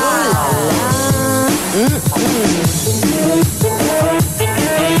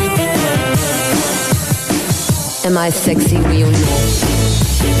 Am I sexy? Will you know?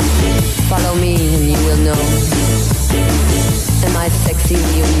 Follow me and you will know. Am I sexy?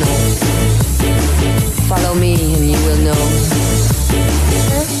 Will you know? Follow me and you will know.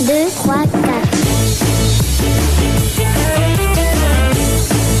 1, 2, 3, 4.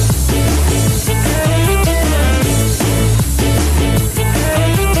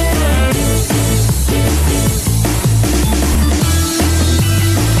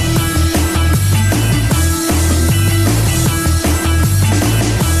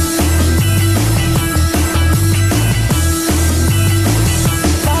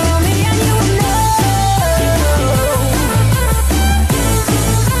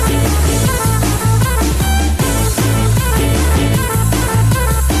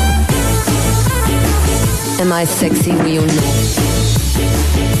 Am I sexy? Will you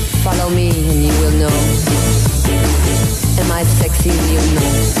know? know? Am I sexy? Will you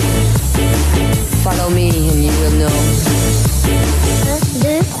know?